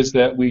areas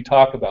that we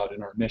talk about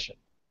in our mission?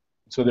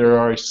 So there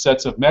are a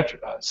set of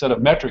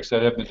metrics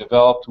that have been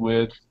developed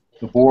with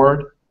the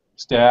board,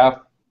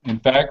 staff,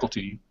 and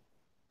faculty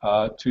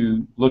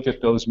to look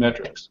at those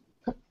metrics.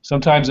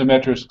 Sometimes the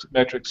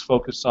metrics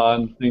focus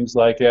on things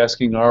like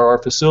asking, are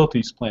our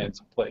facilities plans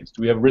in place?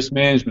 Do we have a risk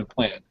management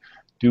plan?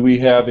 Do we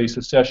have a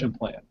succession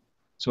plan?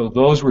 So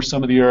those were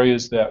some of the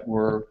areas that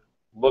were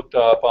looked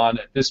up on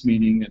at this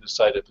meeting and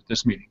decided at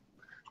this meeting.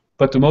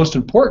 But the most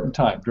important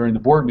time during the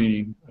board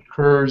meeting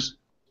occurs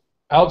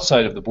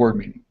outside of the board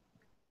meeting.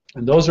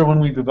 And those are when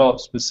we develop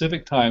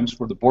specific times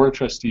for the Board of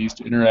Trustees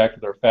to interact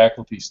with our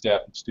faculty,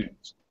 staff, and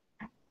students.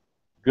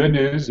 Good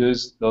news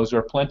is those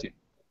are plenty.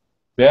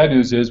 Bad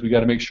news is we got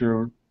to make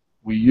sure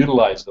we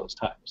utilize those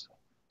times.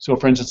 So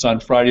for instance,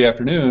 on Friday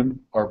afternoon,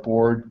 our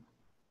board,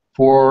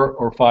 four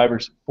or five,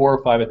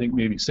 I think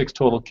maybe 6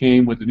 total,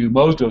 came with the new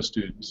MOSDO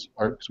students,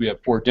 because we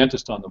have 4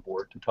 dentists on the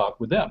board, to talk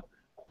with them.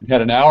 We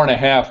had an hour and a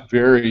half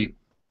very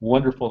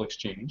wonderful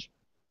exchange.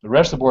 The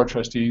rest of the Board of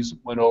Trustees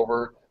went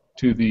over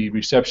to the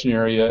reception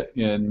area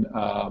in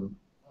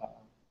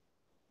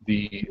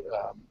the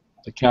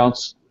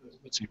accounts,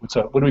 let's see,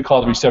 what do we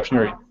call the reception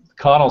area? The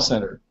Connell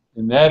Center,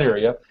 in that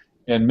area,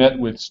 and met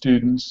with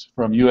students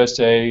from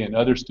USA and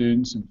other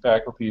students and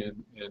faculty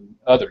and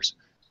others.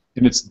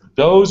 And it's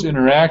those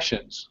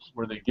interactions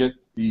where they get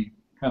the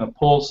kind of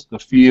pulse, the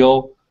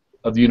feel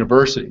of the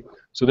university.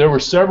 So there were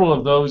several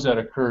of those that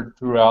occurred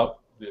throughout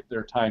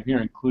their time here,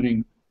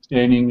 including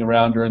standing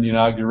around during the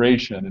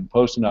inauguration and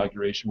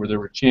post-inauguration, where there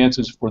were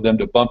chances for them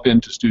to bump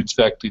into students,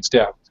 faculty, and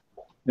staff.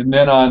 And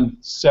then on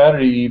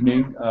Saturday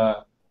evening,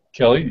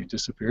 Kelly, you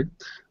disappeared.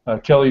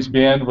 Kelly's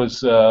band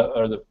was,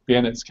 or the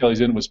band that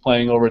Kelly's in, was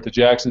playing over at the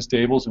Jackson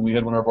Stables, and we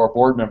had one of our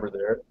board members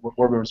there.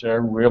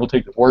 And we were able to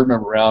take the board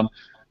member around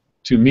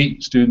to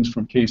meet students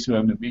from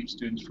KCUM, to meet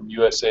students from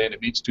USA, to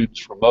meet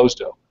students from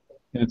MOSDO.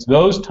 And it's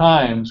those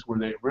times where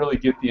they really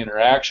get the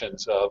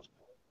interactions of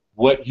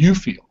what you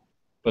feel.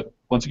 But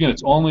once again,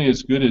 it's only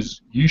as good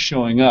as you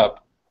showing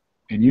up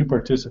and you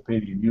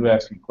participating and you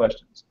asking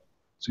questions.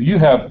 So you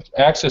have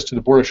access to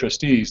the Board of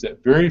Trustees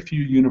that very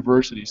few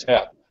universities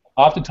have.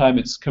 Oftentimes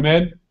it's come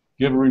in,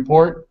 give a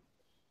report,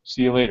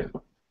 see you later.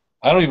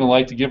 I don't even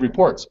like to give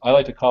reports. I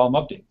like to call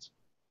them updates.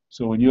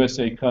 So when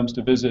USA comes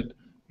to visit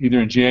either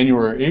in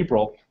January or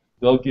April,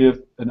 they'll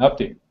give an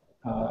update.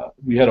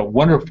 We had a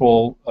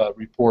wonderful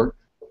report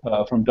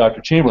from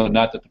Dr. Chamberlain.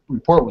 Not that the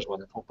report was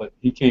wonderful, but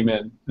he came in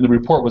and the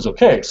report was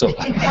okay. So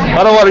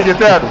I don't want to get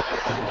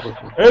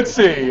that. Let's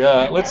see.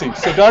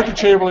 So Dr.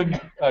 Chamberlain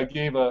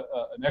gave an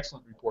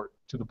excellent report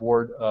to the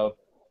board of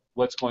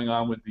what's going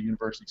on with the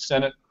University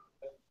Senate,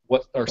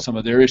 what are some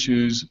of their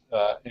issues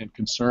and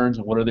concerns,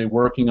 and what are they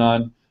working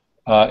on,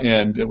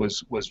 and it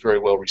was very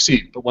well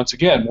received. But once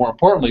again, more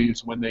importantly,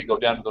 is when they go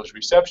down to those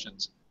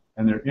receptions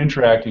and they're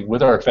interacting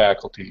with our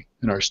faculty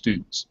and our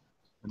students.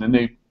 And then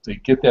they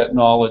get that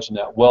knowledge and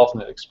that wealth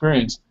and that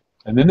experience,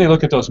 and then they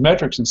look at those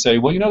metrics and say,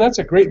 well, you know, that's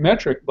a great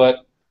metric,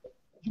 but,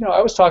 you know,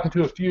 I was talking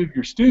to a few of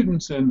your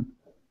students, and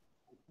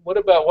what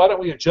about, why don't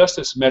we adjust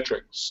this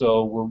metric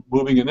so we're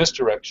moving in this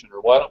direction,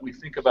 or why don't we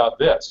think about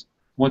this?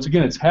 Once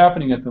again, it's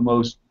happening at the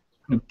most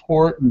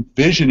important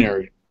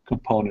visionary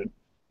component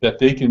that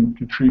they can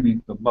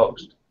contribute the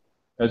most,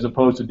 as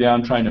opposed to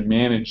down trying to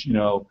manage, you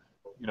know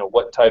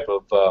what type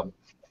of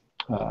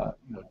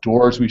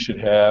doors we should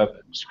have,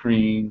 and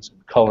screens,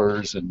 and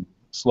colors, and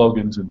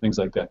slogans, and things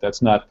like that.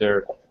 That's not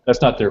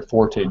their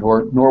forte,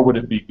 nor would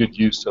it be good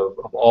use of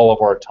all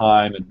of our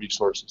time and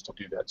resources to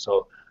do that.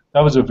 So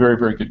that was a very,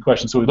 very good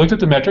question. So we looked at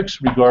the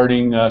metrics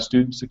regarding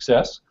student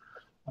success.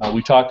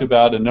 We talked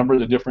about a number of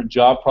the different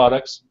job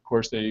products. Of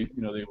course, they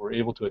were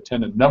able to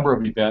attend a number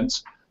of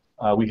events.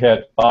 We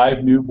had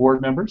 5 new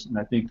board members, and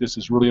I think this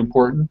is really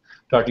important.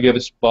 Dr.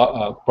 Gevis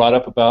brought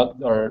up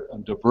about our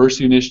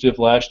diversity initiative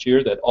last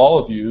year that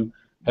all of you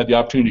had the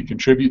opportunity to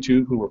contribute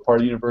to, who were part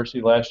of the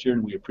university last year,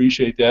 and we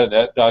appreciate that. And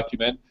that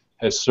document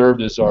has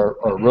served as our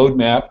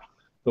roadmap.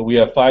 But we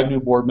have 5 new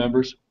board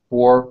members,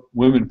 4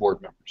 women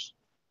board members.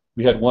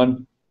 We had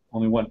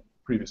only one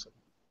previously.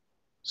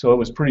 So it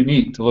was pretty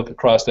neat to look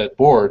across that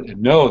board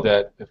and know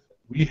that if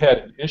we had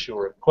an issue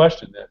or a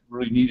question that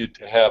really needed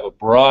to have a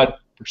broad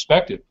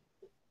perspective,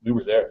 we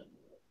were there.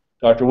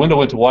 Dr. Wendell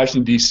went to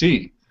Washington,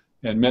 D.C.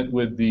 and met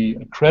with the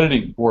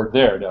accrediting board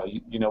there. Now,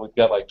 you know, we've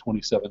got like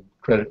 27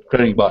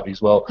 accrediting bodies.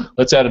 Well,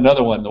 let's add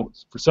another one.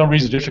 For some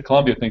reason, District of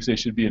Columbia thinks they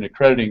should be an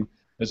accrediting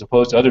as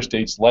opposed to other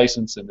states'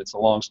 license, and it's a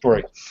long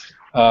story.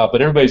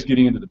 But everybody's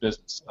getting into the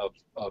business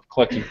of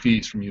collecting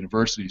fees from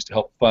universities to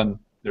help fund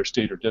their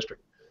state or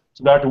district.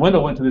 So Dr.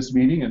 Wendell went to this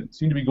meeting, and it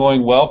seemed to be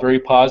going well, very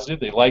positive.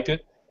 They liked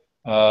it.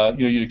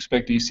 You'd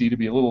expect DC to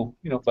be a little,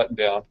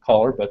 button-down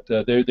collar, but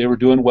they were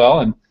doing well.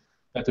 And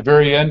at the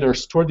very end, or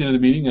toward the end of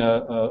the meeting,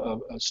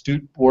 a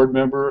student board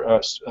member,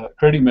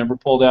 accrediting member,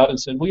 pulled out and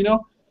said,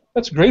 well,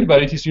 that's great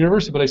about ATC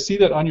University, but I see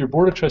that on your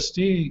Board of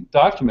Trustee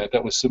document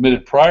that was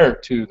submitted prior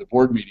to the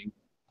board meeting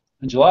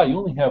in July, you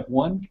only have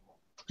 1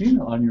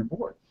 female on your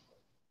board.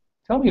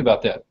 Tell me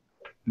about that.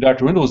 And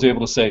Dr. Wendell was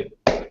able to say,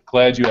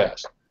 glad you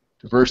asked.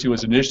 Diversity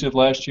was an initiative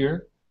last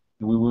year,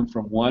 and we went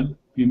from 1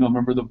 female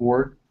member of the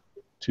board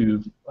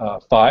to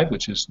 5,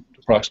 which is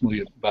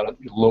approximately about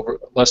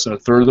less than a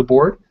third of the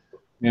board.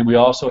 And we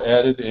also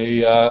added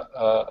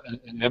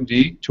an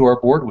MD to our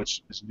board,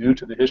 which is new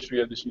to the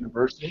history of this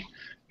university.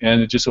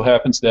 And it just so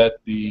happens that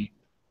the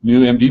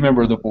new MD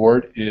member of the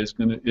board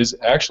is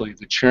actually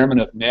the chairman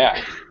of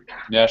NAC,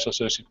 National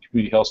Association of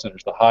Community Health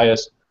Centers, the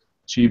highest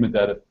achievement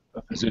that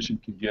a physician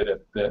can get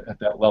at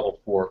that level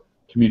for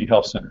community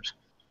health centers.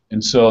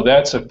 And so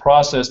that's a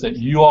process that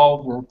you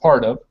all were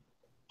part of,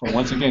 for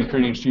once again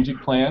creating a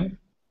strategic plan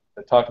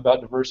that talked about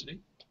diversity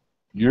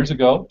years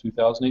ago,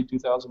 2008,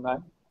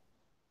 2009.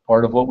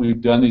 Part of what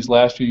we've done these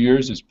last few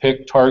years is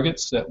pick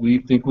targets that we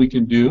think we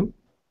can do.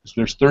 Because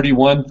there's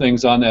 31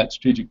 things on that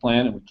strategic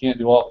plan, and we can't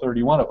do all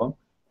 31 of them.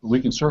 But we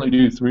can certainly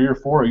do 3 or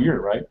 4 a year,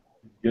 right?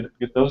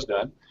 Get those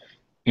done.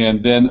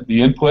 And then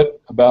the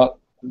input about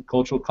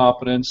cultural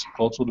competence,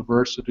 cultural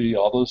diversity,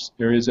 all those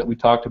areas that we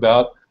talked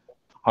about,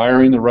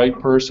 hiring the right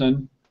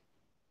person,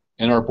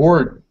 and our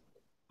board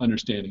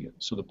understanding it.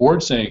 So the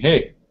board saying,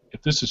 hey,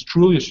 if this is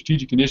truly a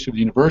strategic initiative of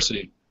the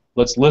university,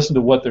 let's listen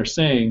to what they're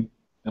saying,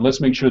 and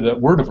let's make sure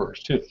that we're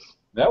diverse too.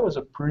 That was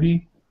a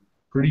pretty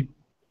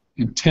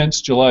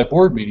intense July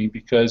board meeting,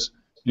 because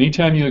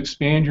anytime you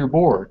expand your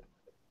board,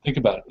 think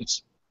about it,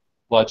 it's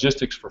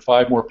logistics for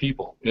 5 more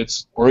people,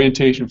 it's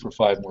orientation for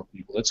 5 more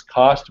people, it's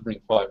cost to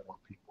bring 5 more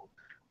people.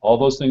 All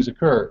those things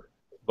occur,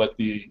 but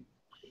the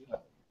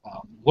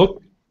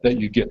look that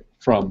you get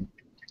from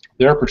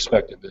their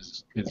perspective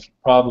is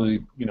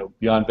probably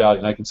beyond value,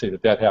 and I can say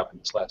that happened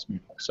this last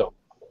meeting. So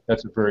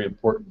that's a very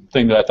important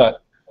thing that I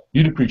thought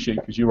you'd appreciate,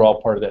 because you were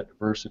all part of that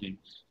diversity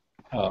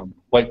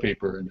white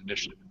paper and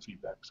initiative and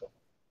feedback. So,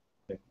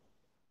 okay.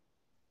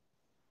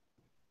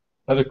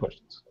 Other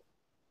questions?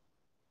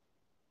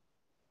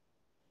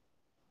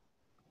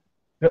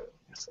 Yep.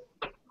 Yes.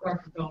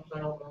 Dr. Phelps, I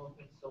don't know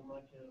if it's so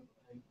much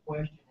of a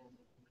question as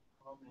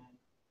a comment,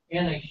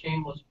 and a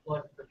shameless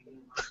plug for the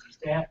university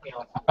staff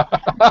council.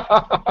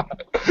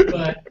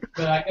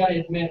 but I got to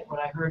admit, when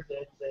I heard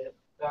that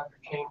Dr.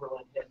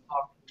 Chamberlain had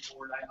talked to the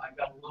board, I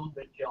got a little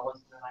bit jealous,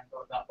 and then I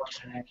thought that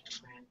wasn't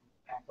actually ran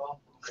back off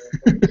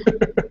from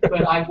there.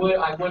 But I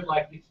would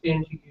like to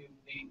extend to you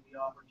the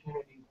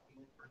opportunity for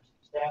the university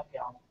staff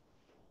council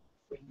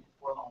as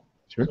well.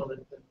 Sure. So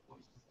that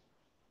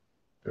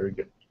Very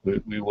good.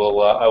 We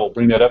will. I will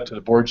bring that up to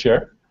the board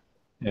chair,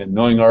 and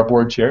knowing our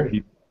board chair,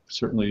 he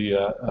certainly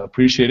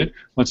appreciate it.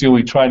 Once again,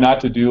 we try not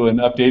to do an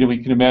update, and we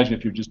can imagine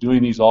if you're just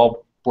doing these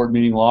all board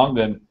meeting long,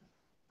 then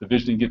the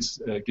visioning gets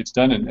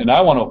done. And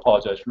I want to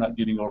apologize for not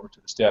getting over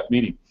to the staff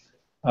meeting.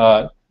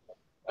 I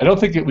don't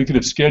think that we could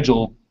have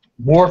scheduled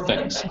more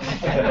things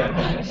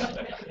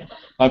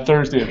on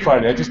Thursday and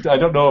Friday. I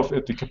don't know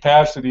if the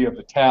capacity of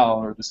the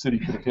town or the city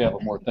could have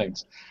handled more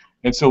things.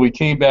 And so we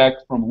came back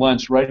from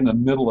lunch right in the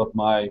middle of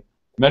my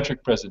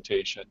metric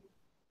presentation,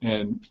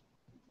 and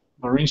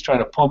Maureen's trying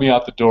to pull me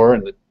out the door,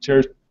 and the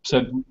chair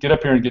said, "Get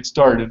up here and get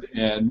started."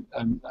 And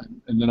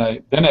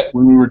then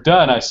when we were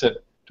done, I said,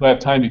 "Do I have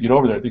time to get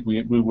over there?" I think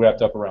we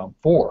wrapped up around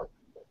 4,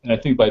 and I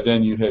think by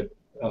then you had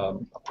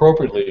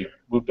appropriately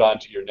moved on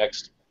to your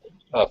next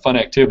fun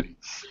activity.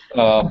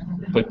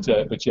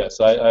 But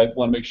yes, I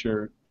want to make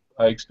sure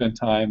I spend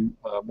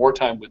more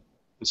time with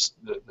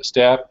the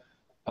staff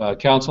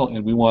council, and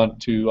I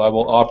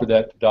will offer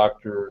that to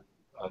Dr.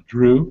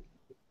 Drew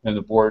and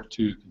the board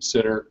to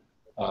consider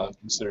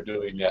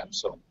doing that.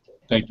 So,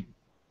 thank you.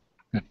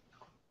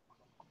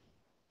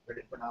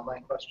 Ready for an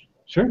online question?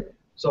 Sure.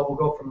 So we'll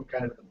go from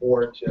kind of the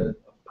board to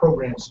a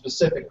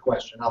program-specific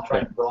question. I'll try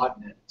and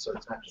broaden it so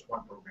it's not just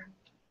one program.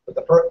 But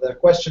the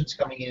questions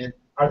coming in: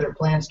 are there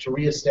plans to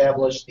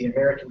reestablish the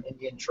American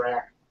Indian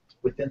track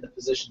within the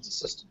physician's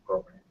assistant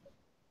program?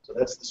 So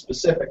that's the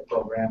specific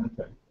program.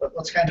 But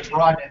let's kind of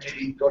broaden it.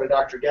 Maybe go to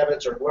Dr.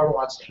 Gevitz or whoever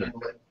wants to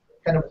handle it.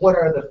 Kind of what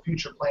are the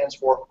future plans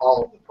for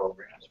all of the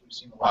programs? We've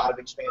seen a lot of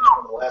expansion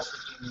over the last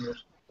 15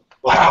 years.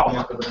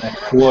 Wow.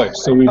 Boy,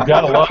 so we've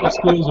got a lot of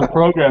schools and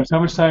programs. How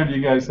much time do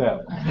you guys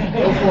have?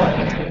 Go for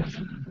it.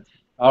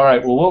 All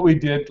right. Well, what we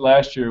did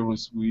last year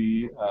was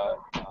we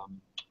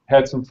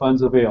had some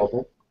funds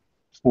available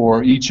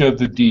for each of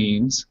the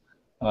deans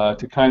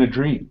to kind of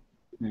dream.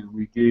 And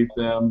we gave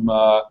them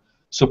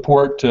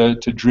support to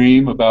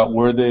dream about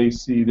where they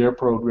see their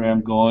program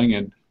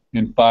going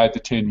in 5 to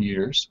 10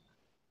 years.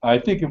 I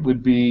think it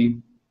would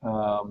be,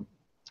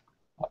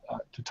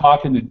 to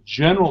talk in the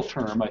general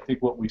term, I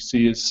think what we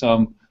see is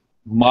some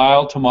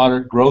mild to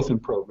moderate growth in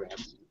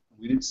programs.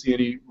 We didn't see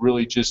any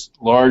really just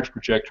large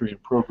trajectory in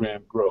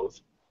program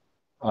growth.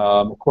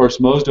 Of course,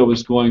 MOSDO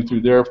was going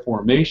through their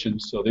formation,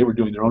 so they were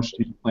doing their own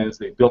strategic plans.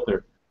 They built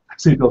their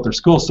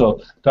school,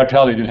 so Dr.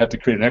 Halliday didn't have to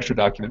create an extra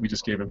document. We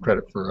just gave him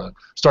credit for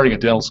starting a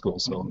dental school,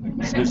 so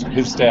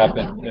his staff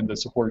and the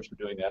supporters for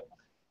doing that.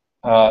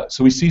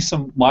 So we see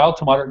some mild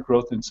to moderate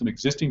growth in some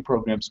existing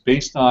programs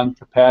based on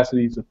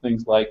capacities of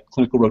things like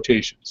clinical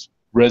rotations,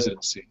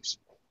 residencies,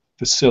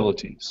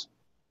 facilities,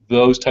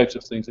 those types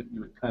of things that you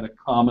would kind of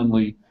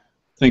commonly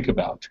think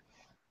about.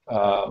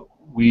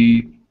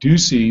 We do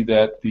see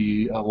that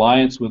the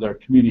alliance with our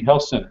community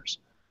health centers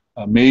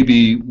may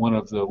be one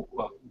of the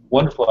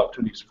wonderful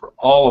opportunities for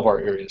all of our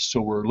areas. So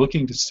we're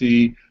looking to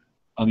see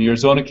On the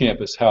Arizona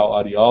campus, how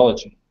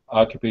audiology,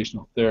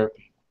 occupational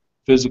therapy,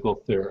 physical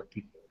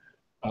therapy,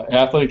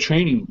 athletic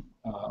training,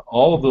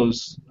 all of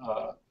those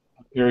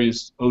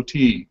areas,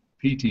 OT,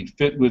 PT,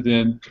 fit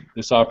within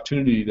this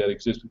opportunity that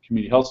exists with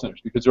community health centers,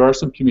 because there are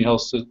some community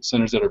health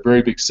centers that are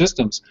very big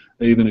systems.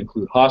 They even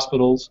include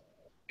hospitals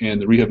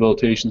and the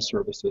rehabilitation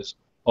services,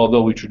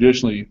 although we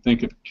traditionally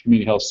think of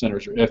community health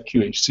centers, or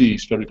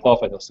FQHCs, federally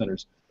qualified health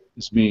centers,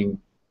 as being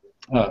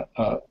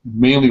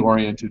mainly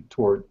oriented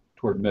toward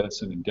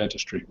medicine and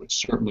dentistry, which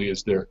certainly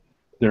is their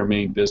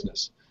main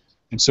business.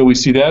 And so we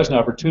see that as an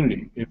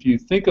opportunity. If you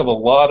think of a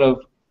lot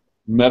of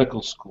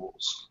medical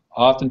schools,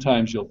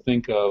 oftentimes you'll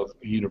think of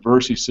a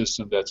university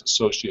system that's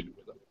associated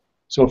with them.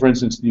 So for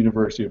instance, the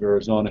University of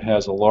Arizona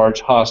has a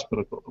large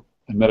hospital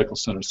and medical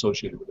center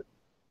associated with it.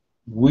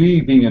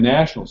 We, being a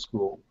national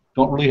school,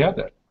 don't really have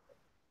that.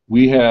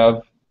 We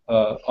have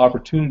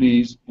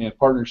opportunities and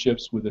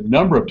partnerships with a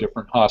number of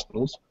different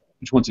hospitals,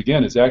 which once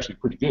again is actually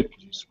pretty good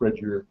because you spread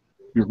your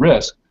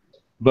risk.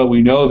 But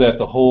we know that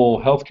the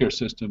whole healthcare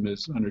system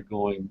is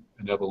undergoing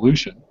an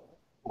evolution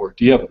or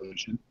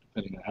de-evolution,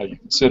 depending on how you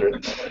consider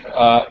it,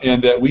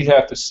 and that we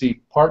have to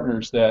seek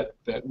partners that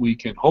we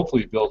can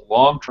hopefully build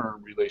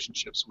long-term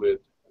relationships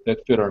with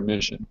that fit our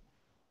mission.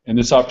 And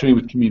this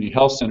opportunity with community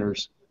health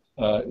centers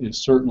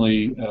is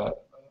certainly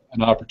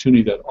an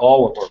opportunity that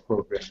all of our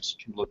programs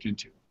can look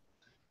into.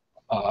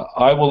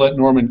 I will let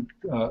Norman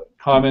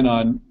comment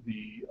on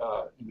the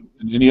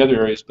in any other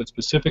areas, but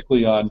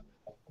specifically on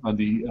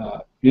the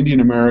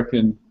Indian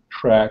American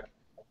track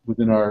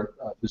within our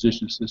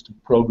physician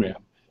assistant program.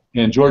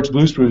 And George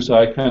Bluespruce,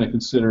 I kind of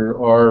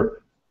consider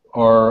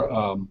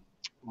our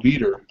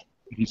leader.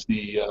 He's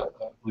the, I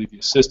believe, the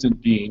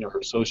assistant dean or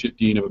associate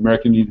dean of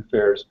American Indian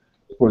Affairs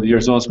for the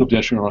Arizona School of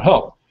Dentistry and Oral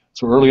Health.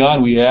 So early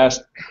on, we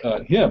asked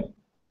him,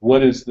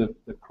 what is the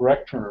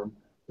correct term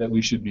that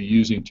we should be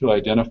using to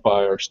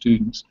identify our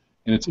students?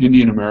 And it's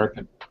Indian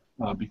American,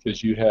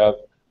 because you have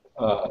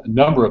a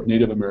number of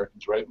Native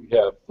Americans, right? We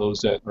have those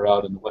that are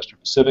out in the Western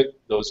Pacific,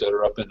 those that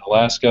are up in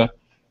Alaska,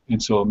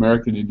 and so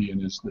American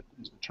Indian is the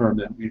term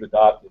that we've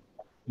adopted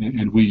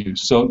and we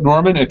use. So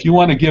Norman, if you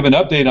want to give an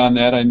update on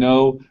that, I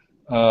know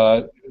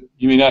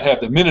you may not have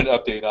the minute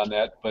update on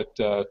that, but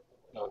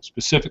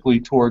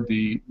specifically toward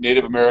the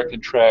Native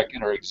American track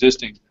in our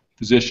existing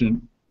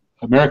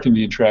American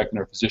Indian track in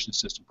our physician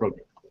assistant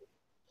program.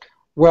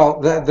 Well,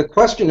 the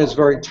question is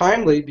very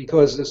timely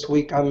because this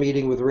week I'm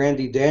meeting with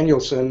Randy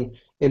Danielson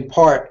in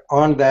part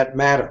on that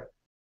matter.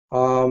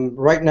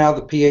 Right now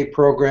the PA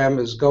program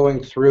is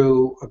going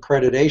through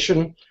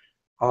accreditation.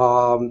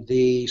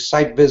 The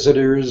site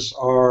visitors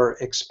are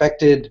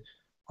expected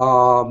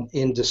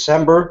in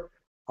December.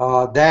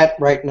 That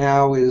right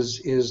now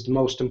is the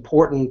most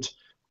important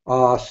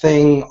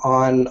thing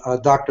on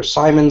Dr.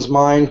 Simon's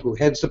mind, who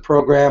heads the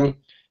program,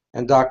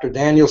 and Dr.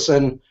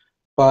 Danielson.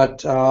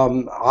 But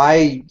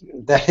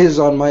that is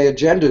on my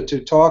agenda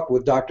to talk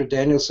with Dr.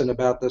 Danielson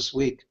about this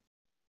week.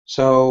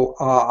 So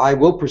I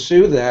will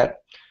pursue that.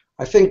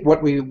 I think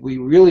what we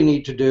really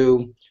need to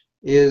do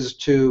is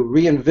to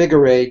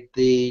reinvigorate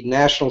the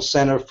National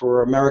Center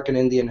for American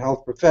Indian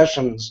Health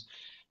Professions.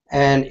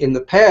 And in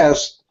the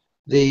past,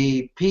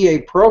 the PA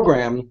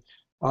program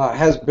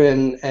has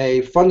been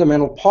a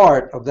fundamental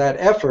part of that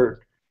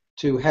effort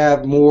to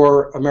have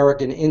more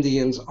American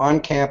Indians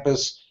on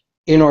campus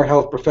in our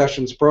health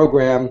professions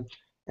program,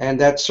 and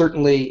that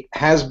certainly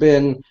has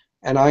been,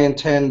 and I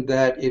intend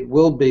that it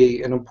will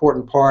be, an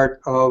important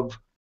part of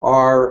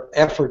our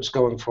efforts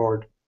going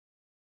forward.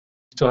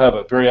 We still have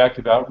a very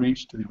active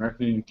outreach to the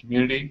American Indian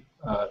community.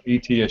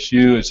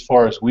 ATSU, as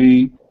far as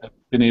we have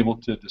been able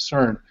to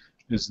discern,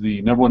 is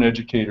the #1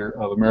 educator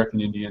of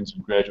American Indians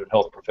and graduate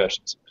health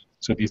professions.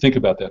 So if you think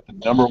about that, the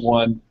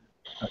 #1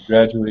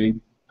 graduator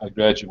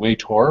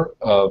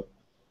of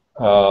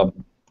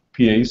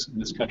PAs in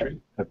this country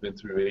have been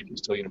through A.T.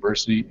 Still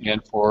University,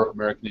 and for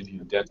American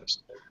Indian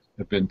dentists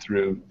have been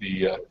through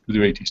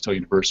A.T. Still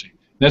University.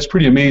 And that's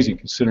pretty amazing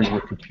considering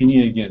we're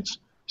competing against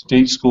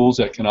state schools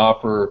that can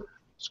offer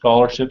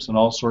scholarships and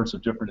all sorts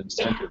of different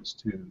incentives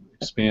to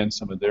expand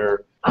some of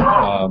their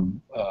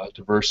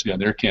diversity on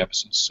their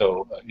campuses.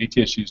 So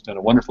ATSU has done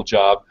a wonderful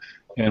job.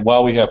 And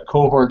while we have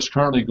cohorts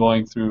currently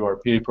going through our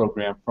PA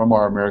program from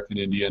our American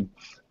Indian,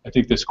 I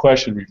think this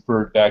question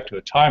referred back to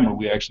a time where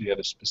we actually had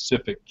a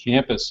specific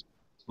campus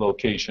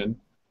location,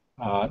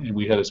 and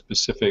we had a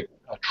specific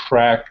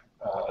track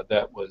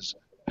that was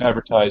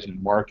advertised and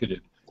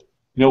marketed.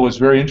 You know, what's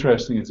very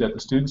interesting is that the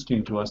students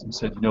came to us and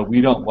said, you know,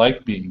 we don't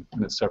like being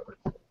in a separate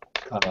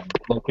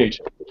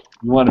location.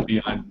 We want to be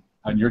on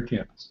your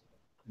campus.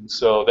 And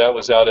so that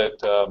was out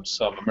at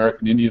some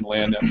American Indian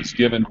land that was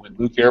given when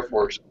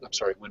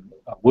when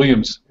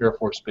Williams Air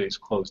Force Base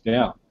closed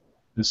down.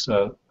 This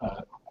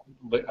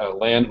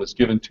land was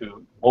given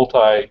to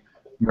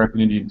multi-American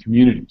Indian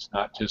communities,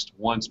 not just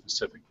one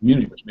specific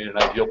community, which made it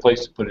an ideal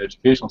place to put an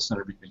educational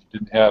center because you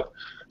didn't have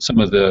some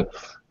of the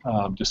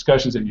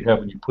discussions that you have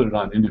when you put it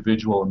on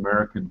individual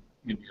American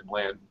Indian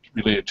land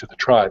related to the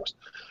tribes.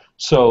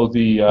 So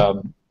the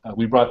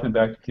we brought them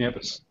back to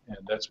campus, and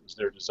that was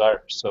their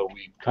desire. So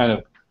we kind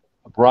of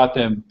brought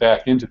them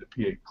back into the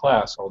PA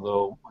class,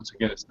 although, once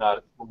again, it's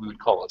not what we would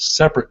call a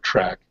separate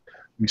track.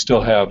 We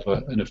still have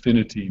an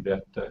affinity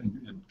that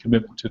and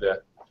commitment to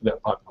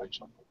that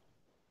population.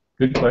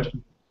 Good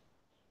question.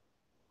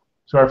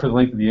 Sorry for the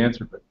length of the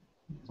answer, but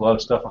there's a lot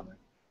of stuff on there.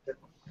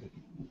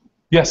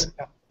 Yes?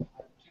 Dr.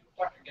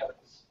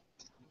 Gevis,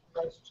 with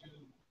regards to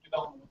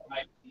development of an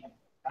IP,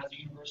 as a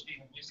university,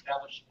 have we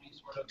established any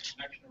sort of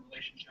connection or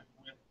relationship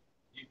with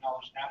the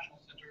acknowledged National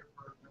Center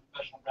for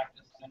Professional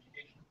Practice and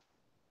Education?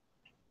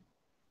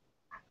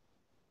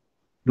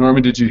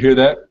 Norman, did you hear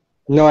that?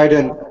 No, I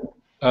didn't.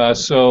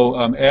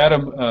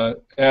 Adam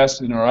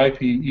asked in our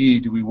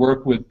IPE, do we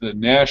work with the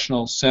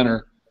National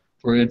Center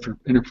for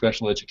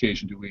Interprofessional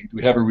Education? Do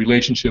we have a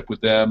relationship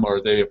with them?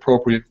 Are they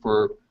appropriate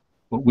for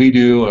what we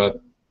do?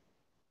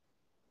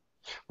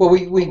 Well,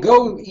 we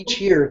go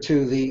each year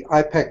to the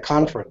IPEC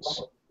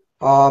conference,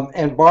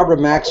 and Barbara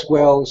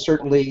Maxwell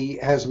certainly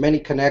has many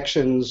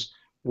connections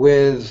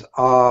with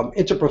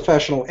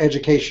interprofessional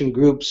education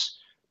groups,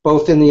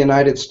 both in the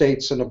United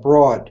States and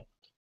abroad.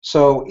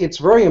 So it's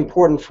very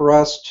important for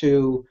us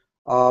to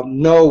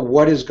know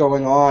what is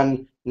going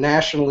on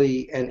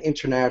nationally and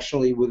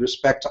internationally with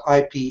respect to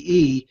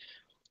IPE,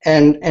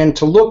 and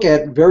to look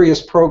at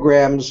various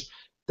programs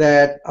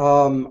that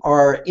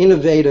are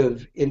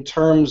innovative in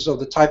terms of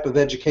the type of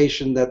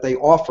education that they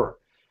offer.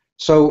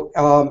 So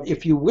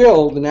if you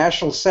will, the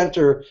National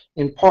Center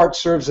in part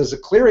serves as a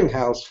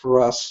clearinghouse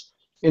for us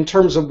in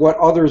terms of what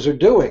others are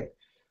doing.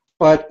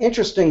 But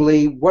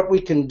interestingly, what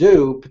we can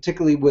do,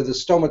 particularly with the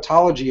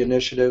stomatology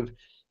initiative,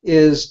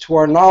 is, to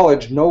our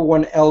knowledge, no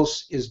one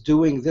else is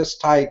doing this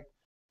type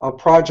of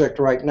project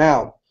right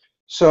now.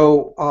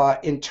 So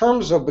in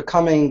terms of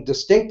becoming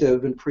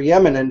distinctive and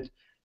preeminent,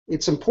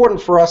 it's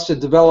important for us to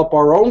develop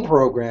our own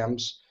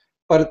programs,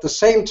 but at the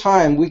same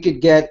time, we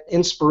could get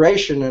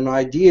inspiration and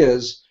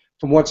ideas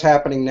from what's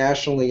happening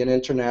nationally and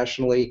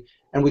internationally,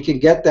 and we can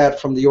get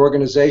that from the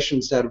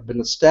organizations that have been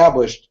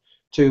established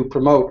to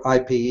promote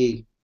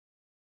IPE.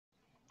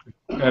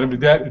 Adam,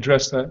 did that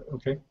address that?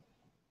 Okay.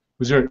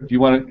 Was there? Do you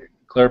want a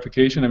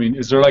clarification? I mean,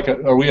 is there like a?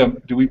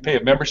 Do we pay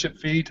a membership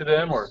fee to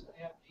them or?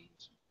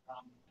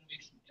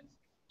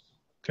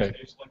 Okay.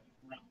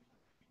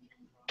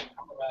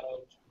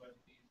 Colorado to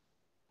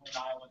the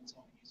Islands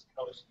on the East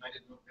Coast, and I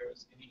didn't know if there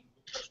was any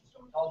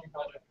stomatology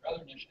project or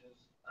other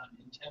initiatives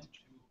intent to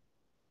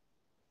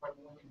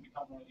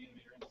become one of the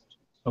innovator institutes.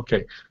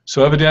 Okay.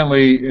 So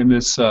evidently, in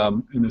this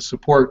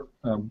support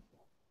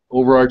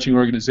overarching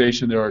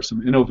organization, there are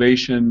some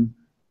innovation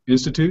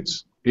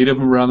institutes, 8 of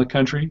them around the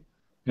country,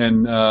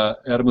 and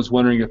Adam was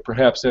wondering if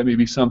perhaps that may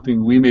be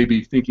something we may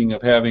be thinking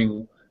of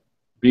having,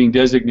 being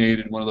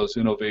designated one of those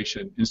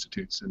innovation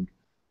institutes. And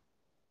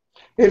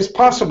it's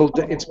possible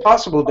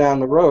down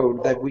the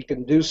road that we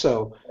can do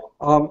so.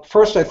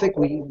 First, I think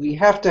we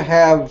have to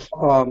have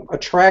a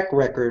track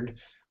record,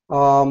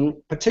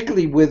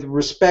 particularly with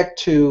respect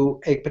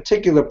to a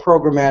particular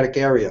programmatic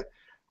area.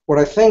 What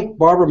I think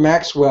Barbara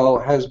Maxwell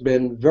has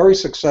been very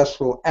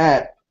successful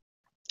at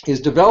is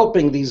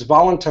developing these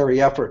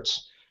voluntary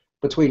efforts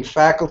between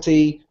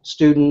faculty,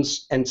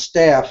 students, and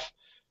staff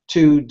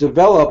to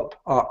develop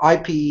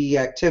IPE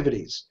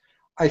activities.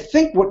 I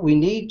think what we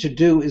need to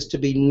do is to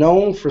be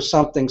known for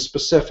something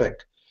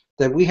specific,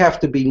 that we have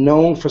to be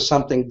known for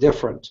something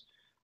different.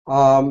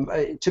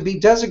 To be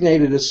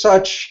designated as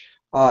such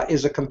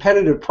is a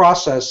competitive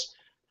process,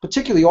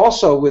 particularly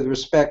also with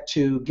respect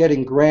to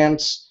getting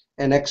grants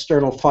and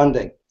external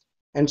funding.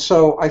 And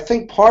so I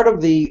think part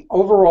of the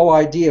overall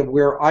idea of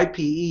where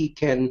IPE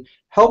can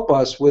help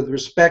us with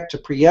respect to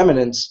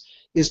preeminence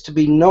is to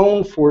be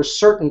known for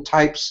certain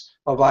types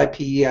of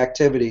IPE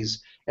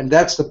activities, and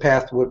that's the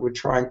path what we're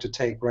trying to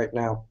take right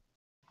now.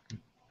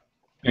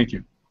 Thank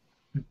you.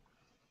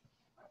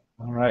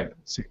 All right.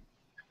 Let's see.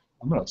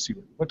 I'm going to see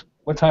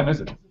what time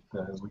is it?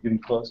 We're getting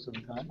close to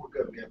the time. We're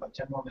good. We have about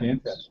 10 more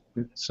minutes.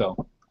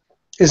 So.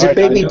 Is it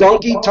baby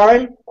donkey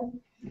time?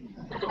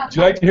 Would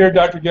you like to hear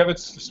Dr.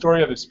 Gevis'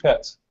 story of his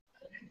pets?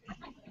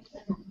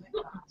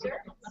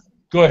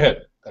 Go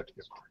ahead, Dr.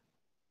 Gevis.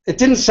 It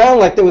didn't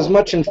sound like there was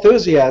much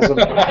enthusiasm.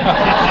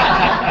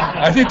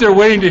 I think they're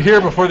waiting to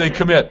hear before they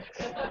commit.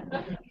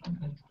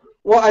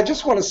 Well, I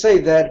just want to say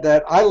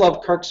that I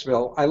love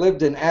Kirksville. I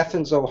lived in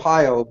Athens,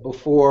 Ohio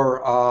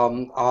before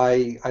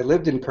I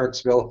lived in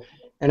Kirksville,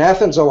 and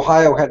Athens,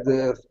 Ohio had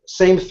the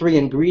same 3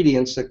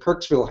 ingredients that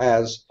Kirksville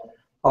has.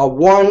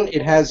 One,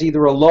 it has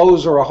either a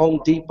Lowe's or a Home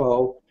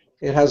Depot.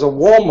 It has a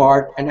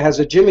Walmart, and it has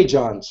a Jimmy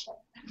John's.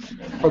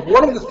 But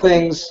one of the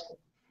things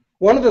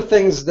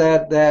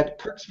that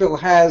Kirksville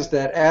has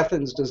that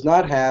Athens does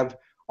not have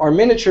are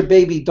miniature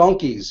baby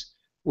donkeys,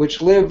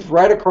 which live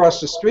right across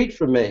the street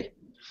from me.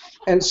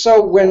 And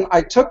so when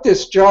I took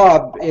this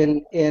job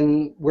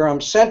in where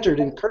I'm centered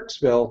in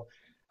Kirksville,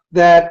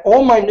 that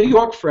all my New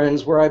York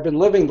friends, where I've been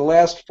living the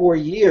last 4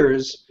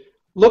 years,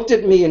 looked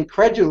at me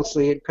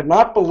incredulously and could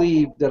not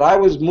believe that I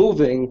was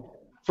moving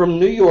from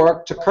New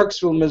York to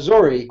Kirksville,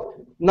 Missouri,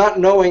 not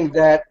knowing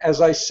that, as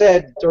I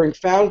said during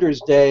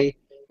Founders Day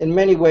in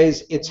many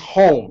ways, it's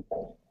home,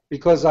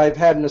 because I've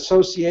had an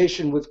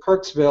association with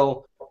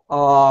Kirksville,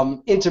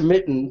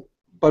 intermittent,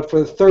 but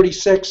for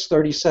 36,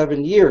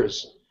 37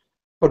 years.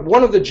 But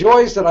one of the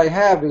joys that I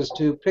have is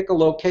to pick a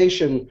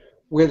location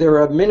where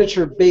there are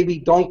miniature baby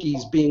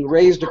donkeys being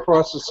raised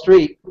across the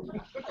street.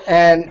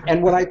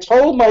 And when I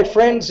told my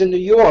friends in New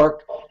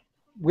York,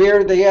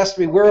 where they asked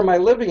me, where am I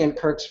living in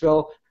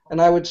Kirksville?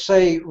 And I would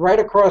say, right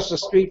across the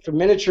street from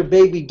miniature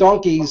baby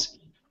donkeys,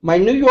 my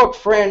New York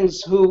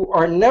friends, who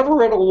are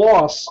never at a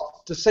loss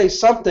to say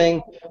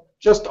something,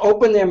 just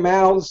open their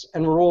mouths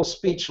and were all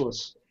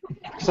speechless.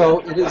 So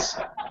it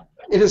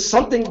is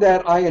something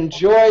that I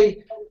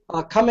enjoy,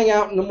 coming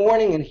out in the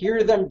morning and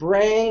hear them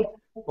braying,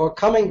 or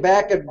coming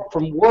back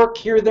from work,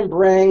 hear them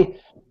braying,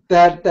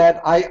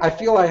 that I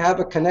feel I have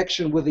a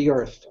connection with the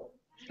earth.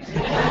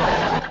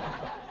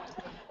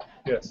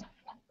 Yes,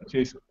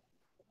 Jason.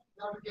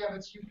 Dr.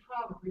 Gevitz, you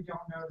probably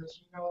don't know this.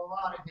 You know a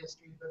lot of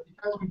history, but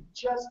because we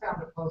just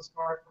found a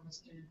postcard from a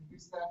student who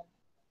said,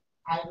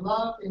 I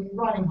love, in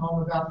writing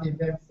home about the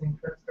events in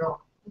Kirksville,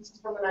 this is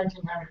from the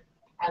 1900s,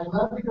 I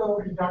love to go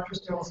over to Dr.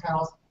 Still's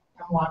house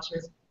and watch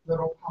his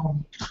little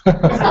pony. So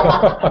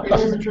it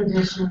is a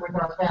tradition with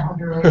our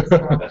founder.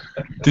 So.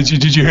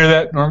 Did you hear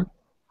that, Norman?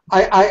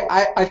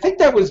 I think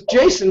that was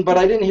Jason, but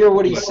I didn't hear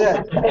what he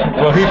said.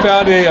 Well, he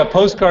found a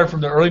postcard from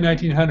the early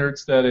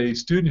 1900s that a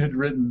student had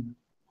written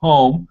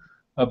home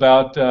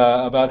about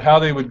how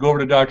they would go over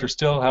to Dr.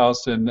 Still's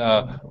house and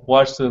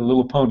watch the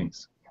little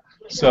ponies.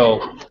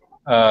 So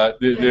I'll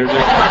leave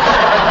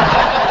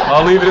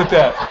it at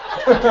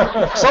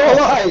that. So will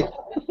I.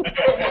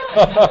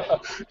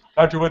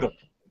 Dr. Whittle.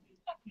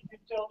 You can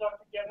tell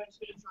Dr. Gevitz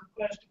that his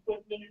request to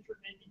put miniature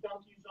baby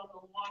donkeys on the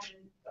lawn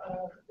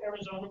in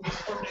Arizona was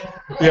turned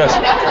down. Yes.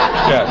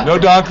 Yeah. No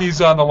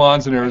donkeys on the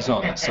lawns in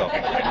Arizona. So.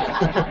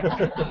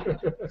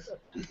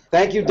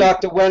 Thank you,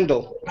 Dr.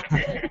 Wendell.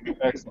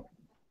 Excellent.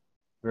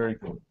 Very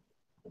good.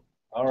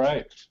 All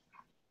right.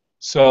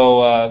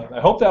 So I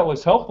hope that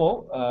was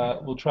helpful.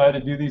 We'll try to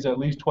do these at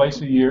least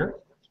twice a year.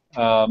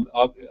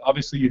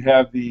 Obviously, you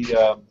have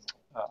the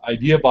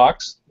idea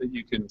box that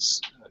you can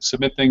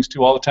submit things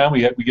to all the time.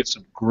 We get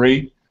some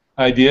great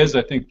ideas.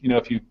 I think,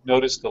 if you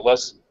notice, the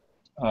less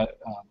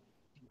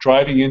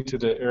driving into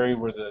the area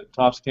where the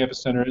Thompson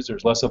Campus Center is,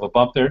 there's less of a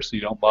bump there, so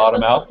you don't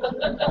bottom out.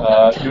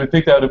 You would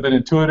think that would have been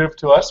intuitive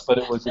to us, but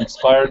it was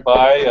inspired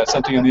by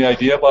something in the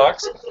idea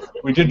box.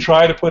 We did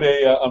try to put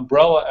a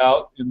umbrella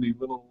out in the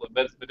little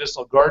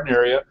medicinal garden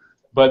area,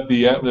 but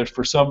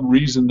for some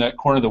reason that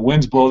corner, the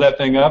winds blow that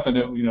thing up,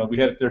 and we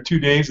had it there 2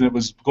 days, and it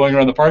was going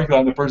around the parking lot,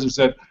 and the person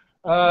said,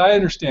 I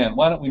understand.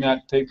 Why don't we not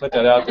put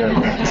that out there?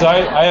 So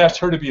I asked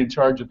her to be in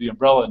charge of the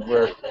umbrella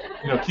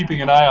and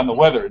keeping an eye on the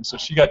weather. And so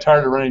she got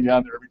tired of running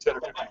down there every 10 or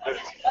 15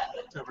 minutes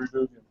to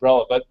remove the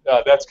umbrella. But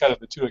that's kind of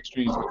the two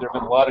extremes. But there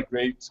have been a lot of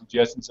great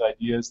suggestions,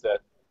 ideas that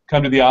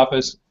come to the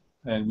office,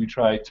 and we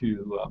try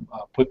to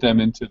put them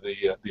into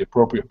the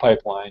appropriate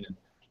pipeline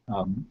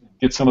and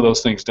get some of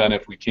those things done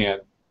if we can.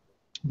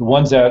 The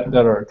ones that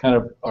are kind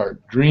of our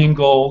dream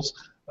goals,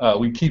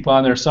 we keep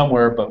on there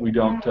somewhere, but we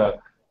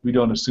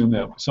don't assume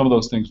that some of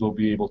those things we'll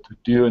be able to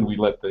do, and we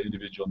let the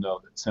individual know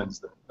that sends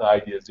the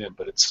ideas in.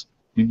 But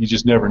you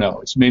just never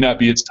know. It may not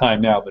be its time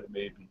now, but it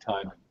may be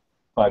time in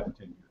 5 to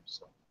 10 years.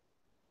 So,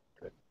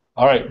 good.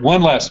 All right,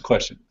 one last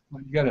question.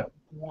 You got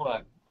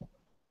one,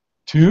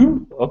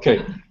 two?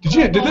 Okay. Did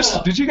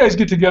you guys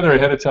get together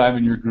ahead of time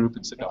in your group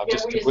and say, no, I'm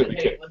just completely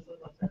kidding?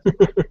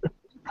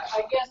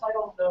 I guess I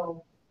don't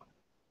know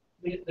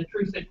the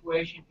true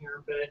situation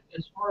here, but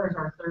as far as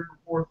our 3rd and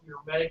 4th year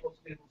medical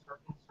students are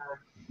concerned,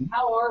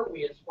 how are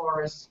we as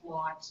far as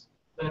slots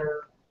that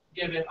are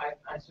given?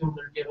 I assume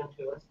they're given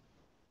to us.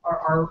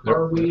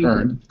 Are we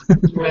earned?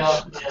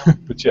 Well, yeah.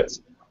 But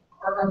yes.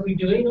 Are we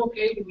doing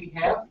okay? Do we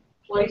have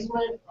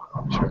placement?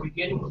 Are we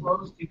getting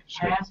close to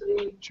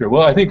capacity? Sure.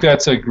 Well, I think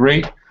that's a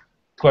great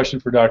question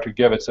for Dr.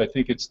 Gevitz. I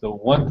think it's the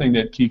one thing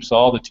that keeps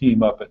all the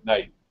team up at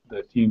night.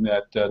 The team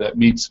that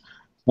meets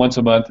once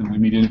a month, and we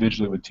meet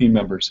individually with team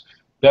members.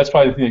 That's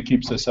probably the thing that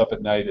keeps us up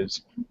at night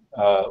is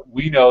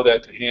we know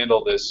that to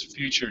handle this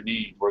future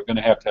need, we're going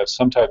to have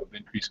some type of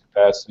increased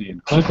capacity in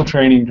clinical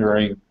training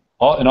in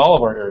all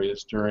of our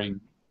areas during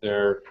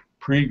their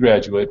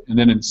pre-graduate, and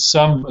then in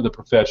some of the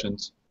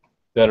professions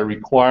that are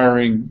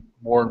requiring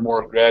more and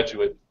more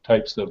graduate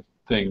types of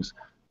things,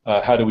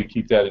 how do we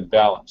keep that in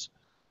balance?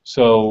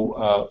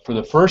 So for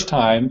the first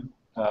time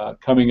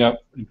coming up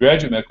in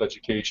graduate medical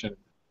education,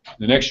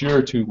 the next year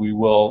or two, we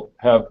will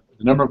have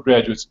the number of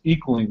graduates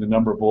equaling the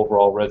number of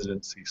overall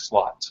residency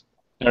slots.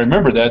 Now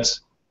remember,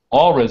 that's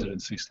all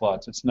residency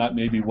slots. It's not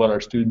maybe what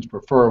our students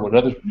prefer, what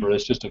others prefer.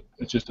 It's just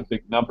a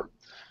big number.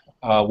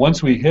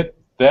 Once we hit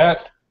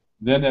that,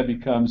 then that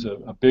becomes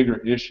a bigger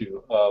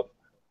issue of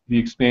the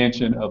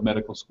expansion of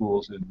medical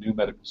schools and new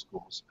medical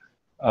schools.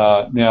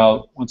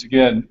 Now, once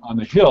again, on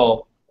the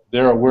Hill,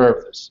 they're aware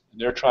of this,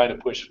 and they're trying to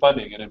push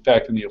funding. And in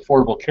fact, in the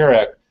Affordable Care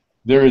Act,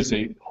 there is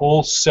a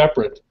whole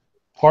separate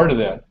part of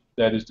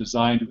that is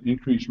designed to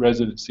increase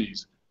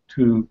residencies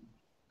to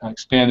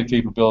expand the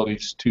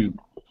capabilities to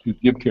to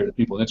give care to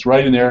people. And it's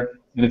right in there,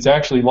 and it's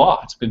actually law.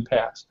 It's been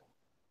passed.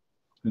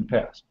 It's been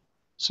passed.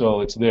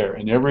 So it's there,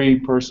 and every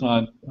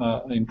person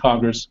in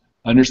Congress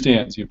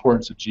understands the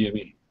importance of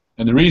GME.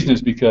 And the reason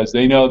is because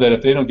they know that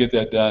if they don't get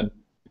that done,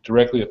 it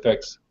directly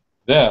affects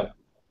them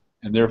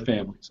and their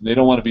families. And they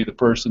don't want to be the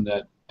person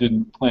that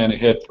didn't plan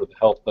ahead for the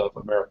health of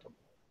America.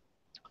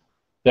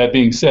 That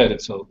being said,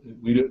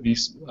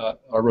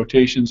 our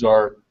rotations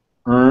are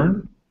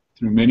earned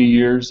through many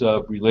years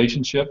of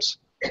relationships,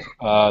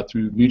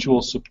 through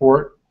mutual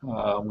support.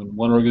 When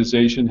one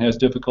organization has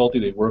difficulty,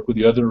 they work with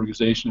the other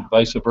organization and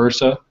vice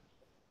versa.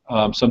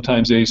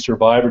 Sometimes they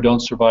survive or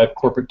don't survive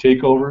corporate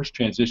takeovers,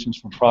 transitions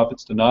from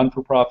profits to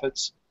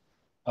non-for-profits.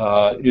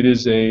 It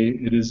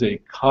is a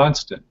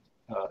constant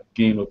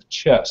game of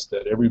chess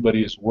that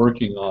everybody is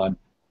working on,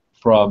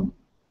 from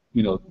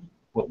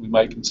what we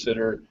might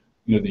consider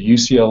the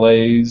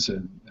UCLAs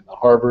and the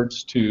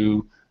Harvards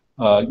to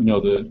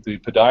the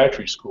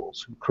podiatry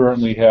schools, who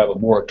currently have a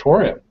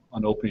moratorium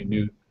on opening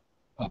new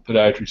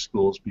podiatry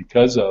schools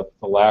because of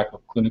the lack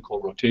of clinical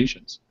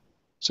rotations.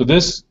 So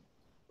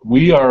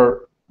we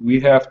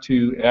have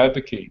to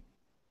advocate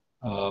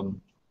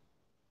on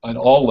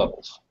all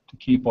levels to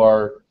keep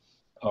our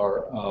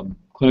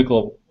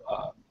clinical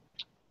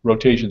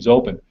rotations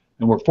open.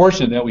 And we're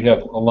fortunate that we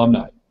have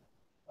alumni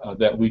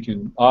that we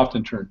can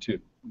often turn to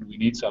when we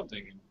need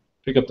something, and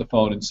pick up the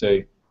phone and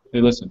say,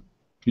 hey, listen,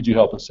 could you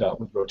help us out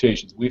with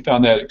rotations? We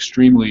found that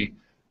extremely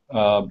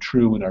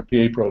true when our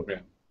PA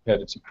program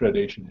had its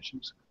accreditation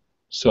issues.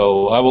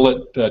 So I will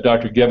let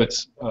Dr.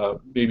 Gevitz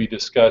maybe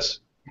discuss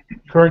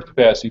current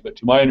capacity, but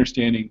to my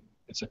understanding,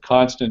 it's a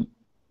constant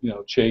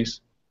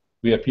chase.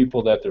 We have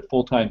people that their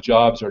full-time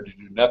jobs are to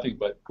do nothing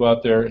but go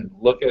out there and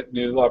look at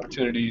new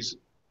opportunities,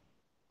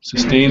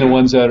 sustain the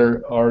ones that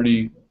are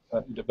already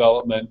in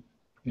development,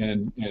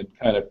 and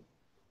kind of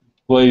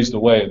blaze the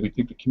way. And we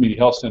think the community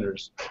health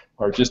centers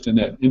are just in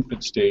that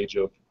infant stage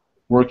of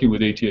working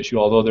with ATSU,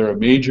 although they're a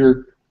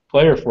major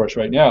player for us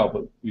right now,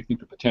 but we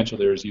think the potential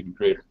there is even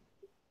greater.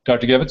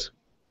 Dr. Gevitz?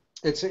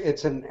 It's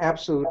an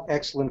absolute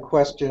excellent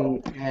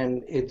question,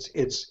 and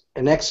it's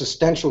an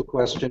existential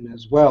question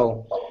as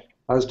well.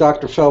 As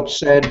Dr. Phelps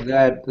said,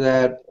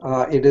 that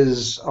it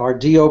is our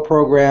DO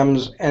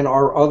programs and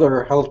our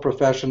other health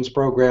professions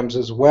programs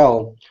as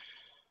well,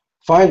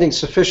 finding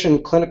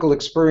sufficient clinical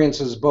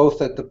experiences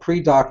both at the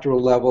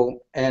pre-doctoral level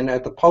and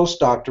at the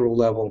post-doctoral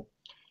level.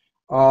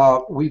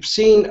 We've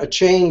seen a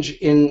change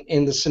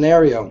in the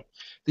scenario.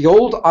 The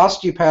old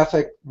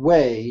osteopathic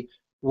way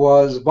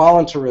was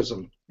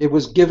voluntarism. It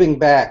was giving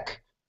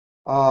back.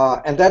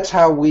 And that's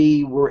how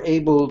we were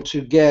able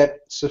to get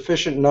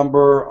sufficient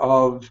number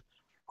of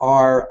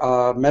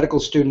our medical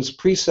students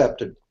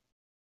precepted.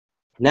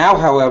 Now,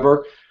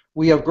 however,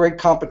 we have great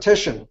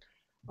competition.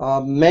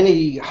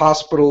 Many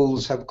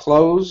hospitals have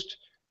closed.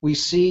 We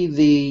see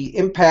the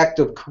impact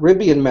of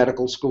Caribbean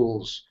medical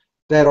schools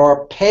that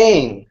are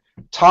paying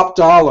top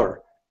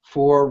dollar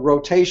for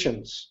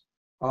rotations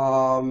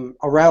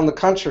around the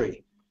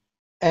country.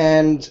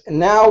 And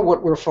now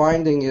what we're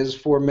finding is,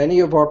 for many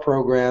of our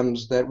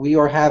programs, that we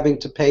are having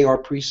to pay our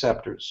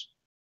preceptors.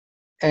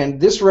 And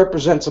this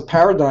represents a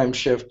paradigm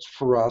shift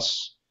for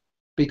us,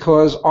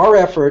 because our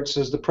efforts,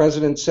 as the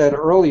President said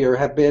earlier,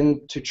 have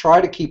been to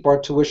try to keep our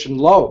tuition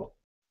low.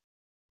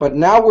 But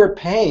now we're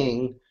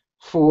paying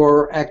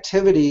for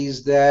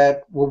activities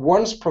that were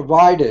once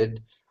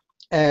provided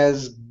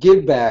as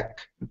give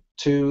back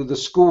to the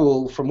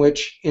school from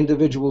which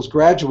individuals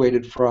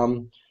graduated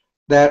from,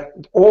 that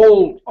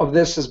all of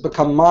this has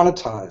become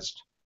monetized.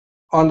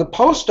 On the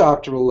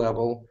postdoctoral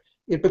level,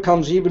 it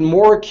becomes even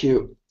more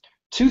acute.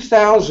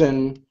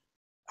 2,000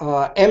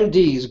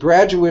 MDs,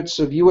 graduates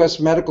of U.S.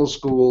 medical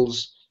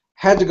schools,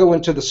 had to go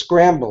into the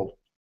scramble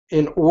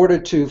in order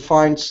to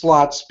find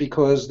slots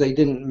because they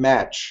didn't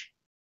match.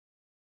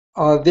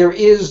 There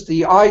is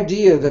the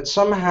idea that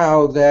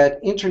somehow that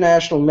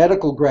international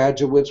medical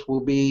graduates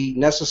will be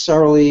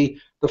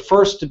necessarily the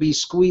first to be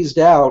squeezed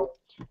out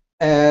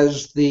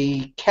as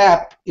the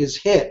cap is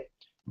hit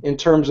in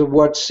terms of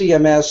what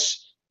CMS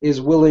is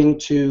willing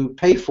to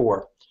pay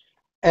for.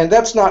 And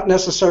that's not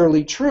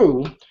necessarily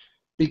true,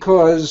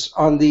 because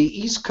on the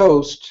East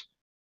Coast,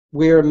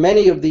 where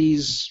many of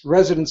these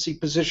residency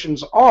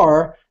positions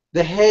are,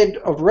 the head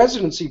of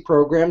residency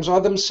programs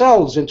are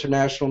themselves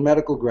international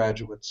medical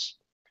graduates.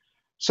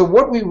 So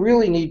what we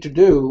really need to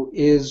do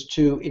is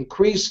to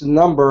increase the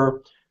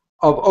number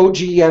of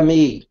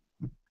OGME,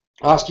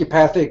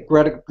 osteopathic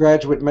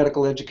graduate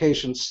medical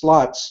education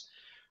slots.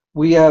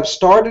 We have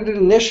started an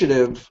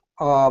initiative,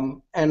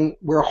 and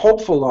we're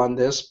hopeful on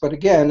this, but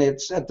again,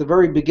 it's at the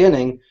very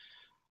beginning,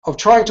 of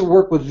trying to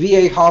work with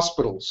VA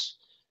hospitals.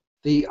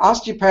 The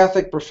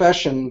osteopathic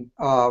profession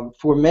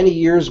for many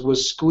years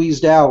was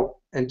squeezed out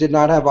and did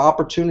not have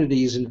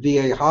opportunities in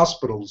VA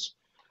hospitals.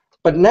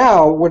 But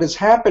now what is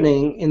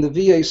happening in the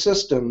VA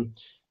system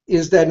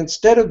is that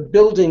instead of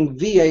building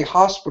VA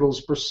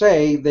hospitals per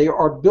se, they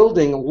are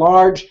building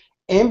large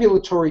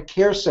ambulatory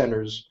care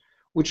centers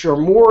which are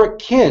more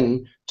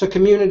akin to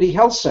community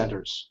health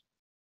centers.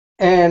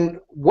 And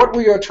what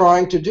we are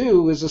trying to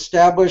do is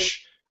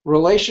establish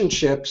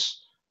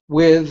relationships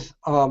with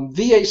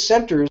VA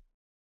centers.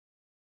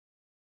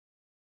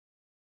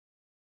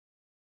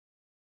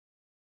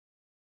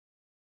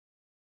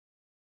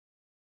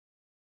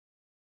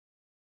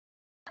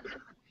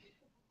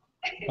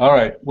 All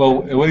right.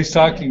 Well, what he's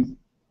talking,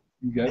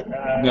 you got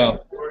no.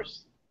 Of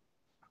course.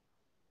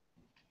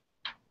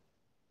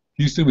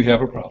 Houston, we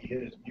have a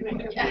problem.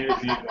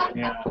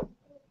 Yeah.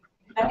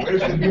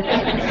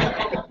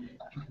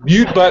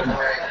 Mute button.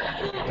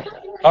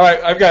 All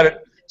right, I've got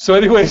it. So,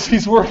 anyways,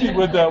 he's working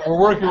with we're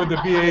working with the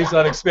VAs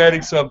on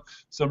expanding some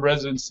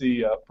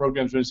residency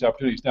programs, residency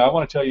opportunities. Now, I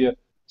want to tell you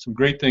some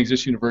great things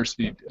this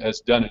university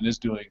has done and is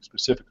doing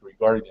specifically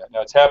regarding that.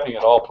 Now, it's happening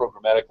at all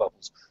programmatic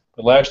levels.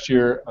 But last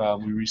year,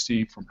 we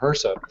received from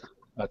HRSA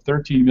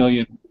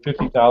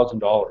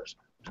 $13,050,000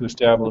 to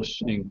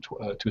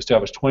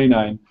establish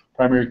 29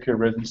 primary care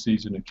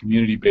residencies in a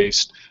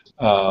community-based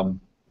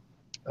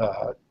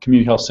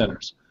community health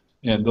centers.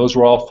 And those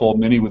were all full,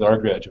 many with our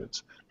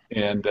graduates.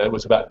 And it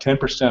was about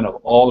 10% of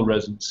all the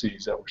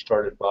residencies that were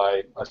started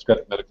by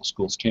Aesthetic Medical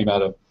Schools came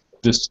out of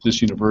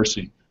this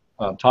university.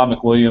 Tom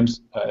McWilliams,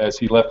 as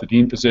he left the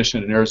dean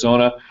position in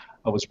Arizona,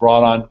 was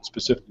brought on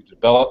specifically to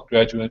develop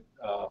graduate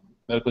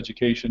medical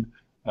education.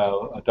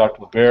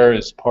 Dr. LeBaire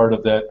is part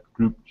of that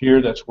group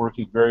here that's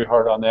working very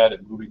hard on that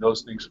and moving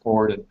those things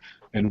forward,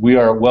 and we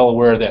are well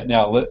aware of that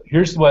now.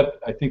 Here's what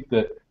I think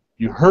that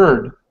you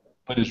heard,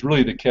 but is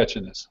really the catch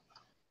in this,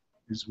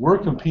 is we're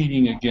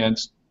competing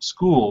against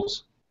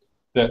schools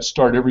that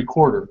start every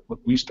quarter, but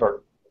we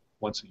start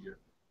once a year.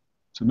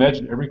 So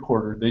imagine every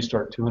quarter they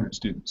start 200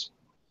 students.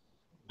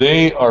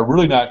 They are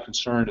really not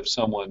concerned if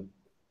someone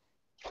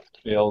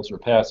fails or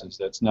passes.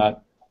 That's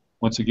not,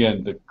 once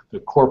again, the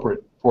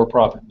corporate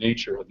for-profit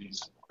nature of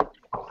these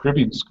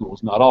Caribbean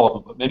schools, not all of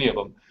them, but many of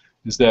them,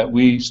 is that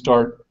we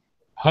start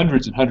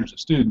hundreds and hundreds of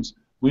students.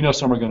 We know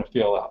some are going to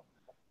fail out.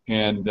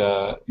 And,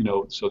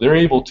 so they're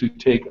able to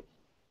take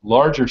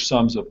larger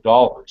sums of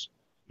dollars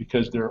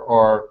because there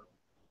are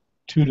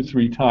 2 to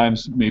 3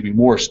 times maybe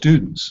more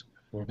students.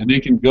 And they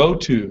can go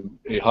to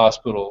a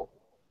hospital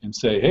and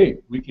say, hey,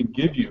 we can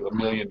give you $1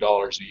 million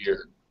a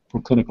year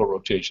for clinical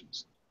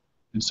rotations.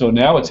 And so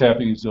now what's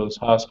happening is those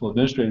hospital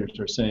administrators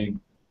are saying,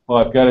 well,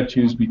 I've got to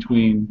choose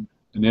between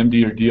an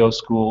MD or DO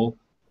school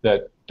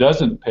that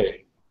doesn't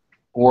pay,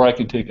 or I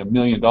can take $1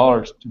 million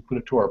to put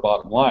it to our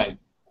bottom line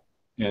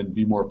and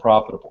be more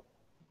profitable.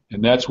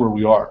 And that's where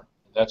we are.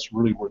 That's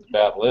really where the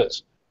battle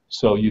is.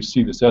 So you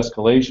see this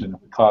escalation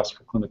of the cost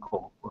for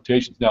clinical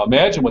rotations. Now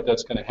imagine what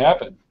that's going to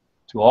happen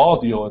to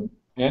all DO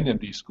and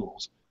MD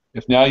schools.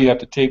 If now you have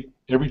to take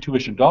every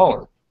tuition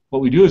dollar,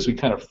 what we do is we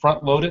kind of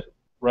front load it,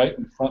 right?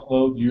 We front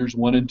load years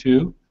 1 and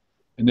 2,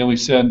 and then we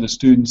send the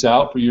students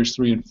out for years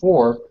 3 and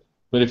 4.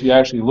 But if you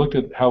actually look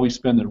at how we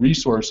spend the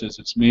resources,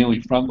 it's mainly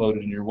front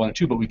loaded in year 1 and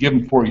 2, but we give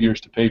them 4 years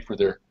to pay for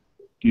their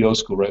DO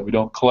school, right? We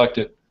don't collect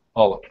it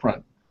all up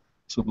front.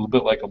 It's a little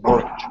bit like a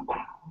mortgage.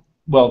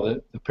 Well,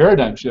 the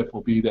paradigm shift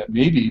will be that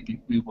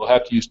maybe we will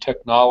have to use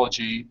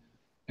technology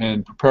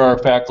and prepare our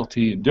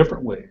faculty in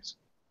different ways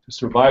to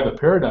survive a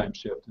paradigm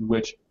shift in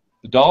which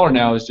the dollar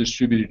now is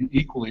distributed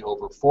equally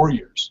over 4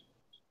 years.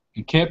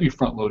 It can't be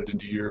front-loaded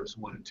into years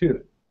 1 and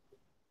 2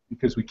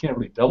 because we can't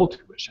really double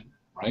tuition,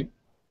 right?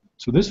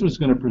 So this was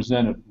going to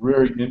present a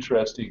very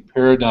interesting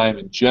paradigm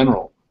in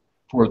general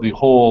for the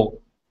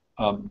whole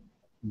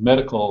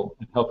medical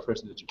and health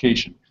professional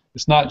education.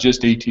 It's not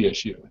just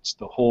ATSU. It's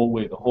the whole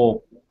way the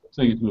whole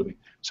thing is moving.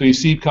 So you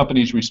see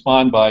companies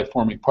respond by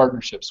forming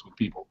partnerships with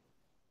people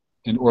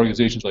and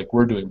organizations like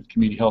we're doing with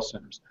community health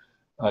centers.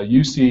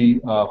 You see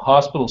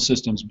hospital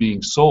systems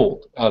being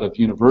sold out of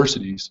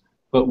universities,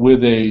 but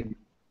with a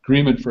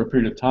agreement for a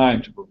period of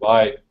time to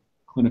provide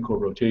clinical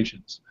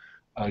rotations.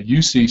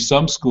 You see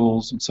some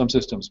schools and some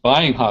systems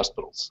buying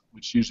hospitals,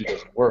 which usually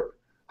doesn't work.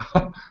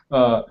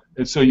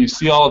 And so you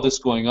see all of this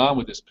going on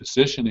with this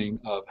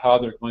positioning of how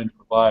they're going to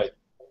provide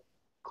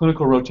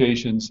clinical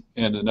rotations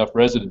and enough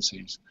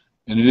residencies.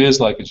 And it is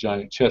like a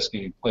giant chess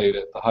game played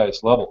at the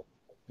highest level.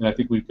 And I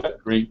think we've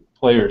got great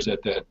players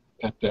at the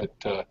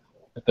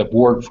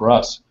board for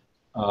us.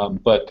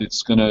 But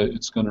it's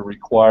gonna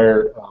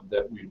require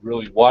that we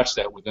really watch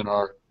that within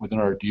our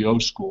DO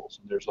schools.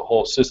 And there's a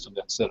whole system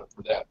that's set up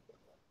for that.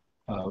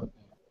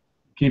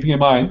 Keeping in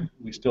mind,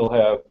 we still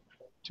have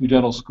 2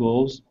 dental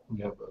schools.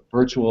 We have a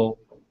virtual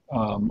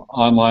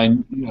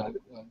online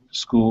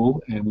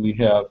school, and we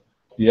have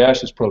the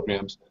ASHES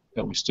programs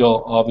that we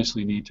still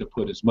obviously need to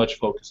put as much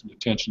focus and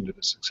attention to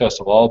the success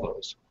of all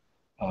those.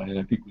 And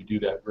I think we do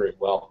that very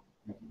well.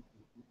 We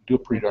do a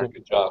pretty darn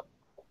good job.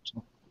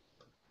 So.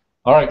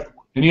 All right.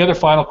 Any other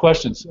final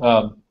questions?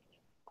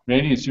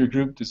 Randy, it's your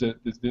group. Does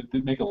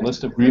it make a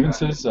list of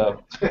grievances? Are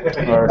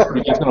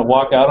you guys going to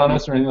walk out on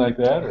us or anything like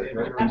that?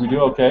 Or did we do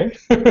okay?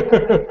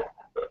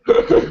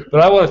 But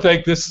I want to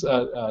thank this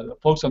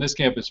folks on this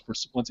campus for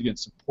once again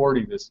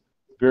supporting this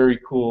very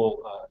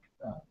cool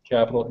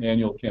Capital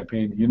Annual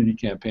Campaign, the Unity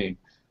Campaign.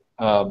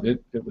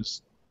 It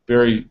was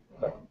very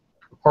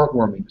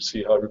heartwarming to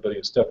see how everybody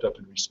has stepped up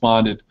and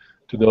responded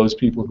to those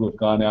people who have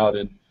gone out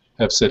and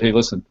have said, hey,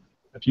 listen,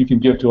 if you can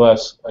give to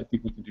us, I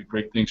think we can do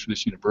great things for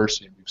this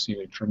university. And we've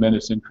seen a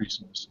tremendous increase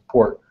in the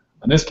support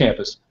on this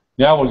campus.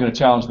 Now we're going to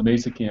challenge the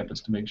Mesa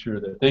campus to make sure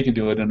that they can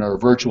do it in our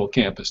virtual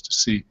campus to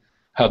see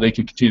how they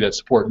can continue that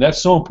support. And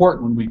that's so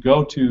important when we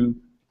go to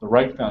the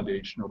Wright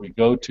Foundation or we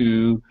go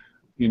to,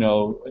 you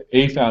know,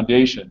 a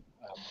foundation,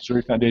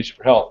 Missouri Foundation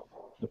for Health.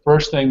 The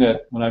first thing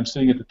that, when I'm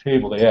sitting at the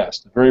table, they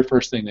ask, the very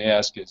first thing they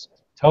ask is,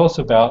 tell us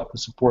about the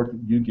support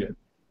that you get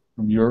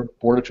from your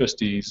Board of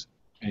Trustees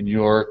and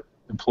your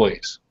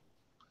employees.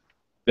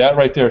 That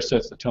right there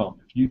sets the tone.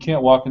 If you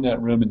can't walk in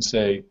that room and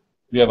say,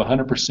 we have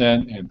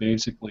 100% and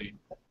basically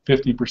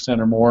 50%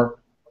 or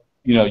more,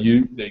 you know,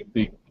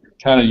 they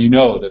kind of, you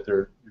know that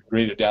they're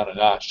graded down a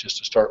notch just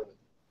to start with.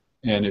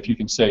 And if you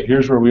can say,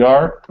 here's where we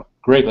are,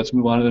 great, let's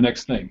move on to the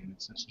next thing. And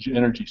this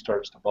energy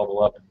starts to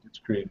bubble up and gets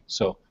created.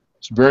 So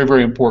it's very,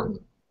 very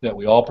important that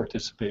we all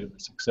participate in the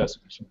success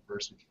of this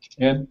university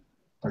and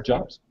our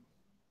jobs.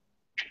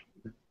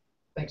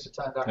 Thanks a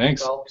ton, Dr.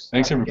 Thanks. Phelps.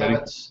 Thanks, Dr. everybody.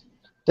 Gavitz.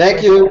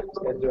 Thank you.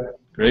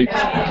 Great.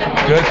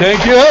 Good,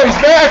 thank you. Oh,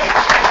 he's back.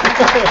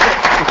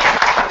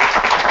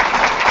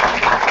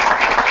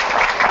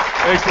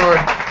 Thanks, Lori.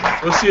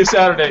 We'll see you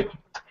Saturday.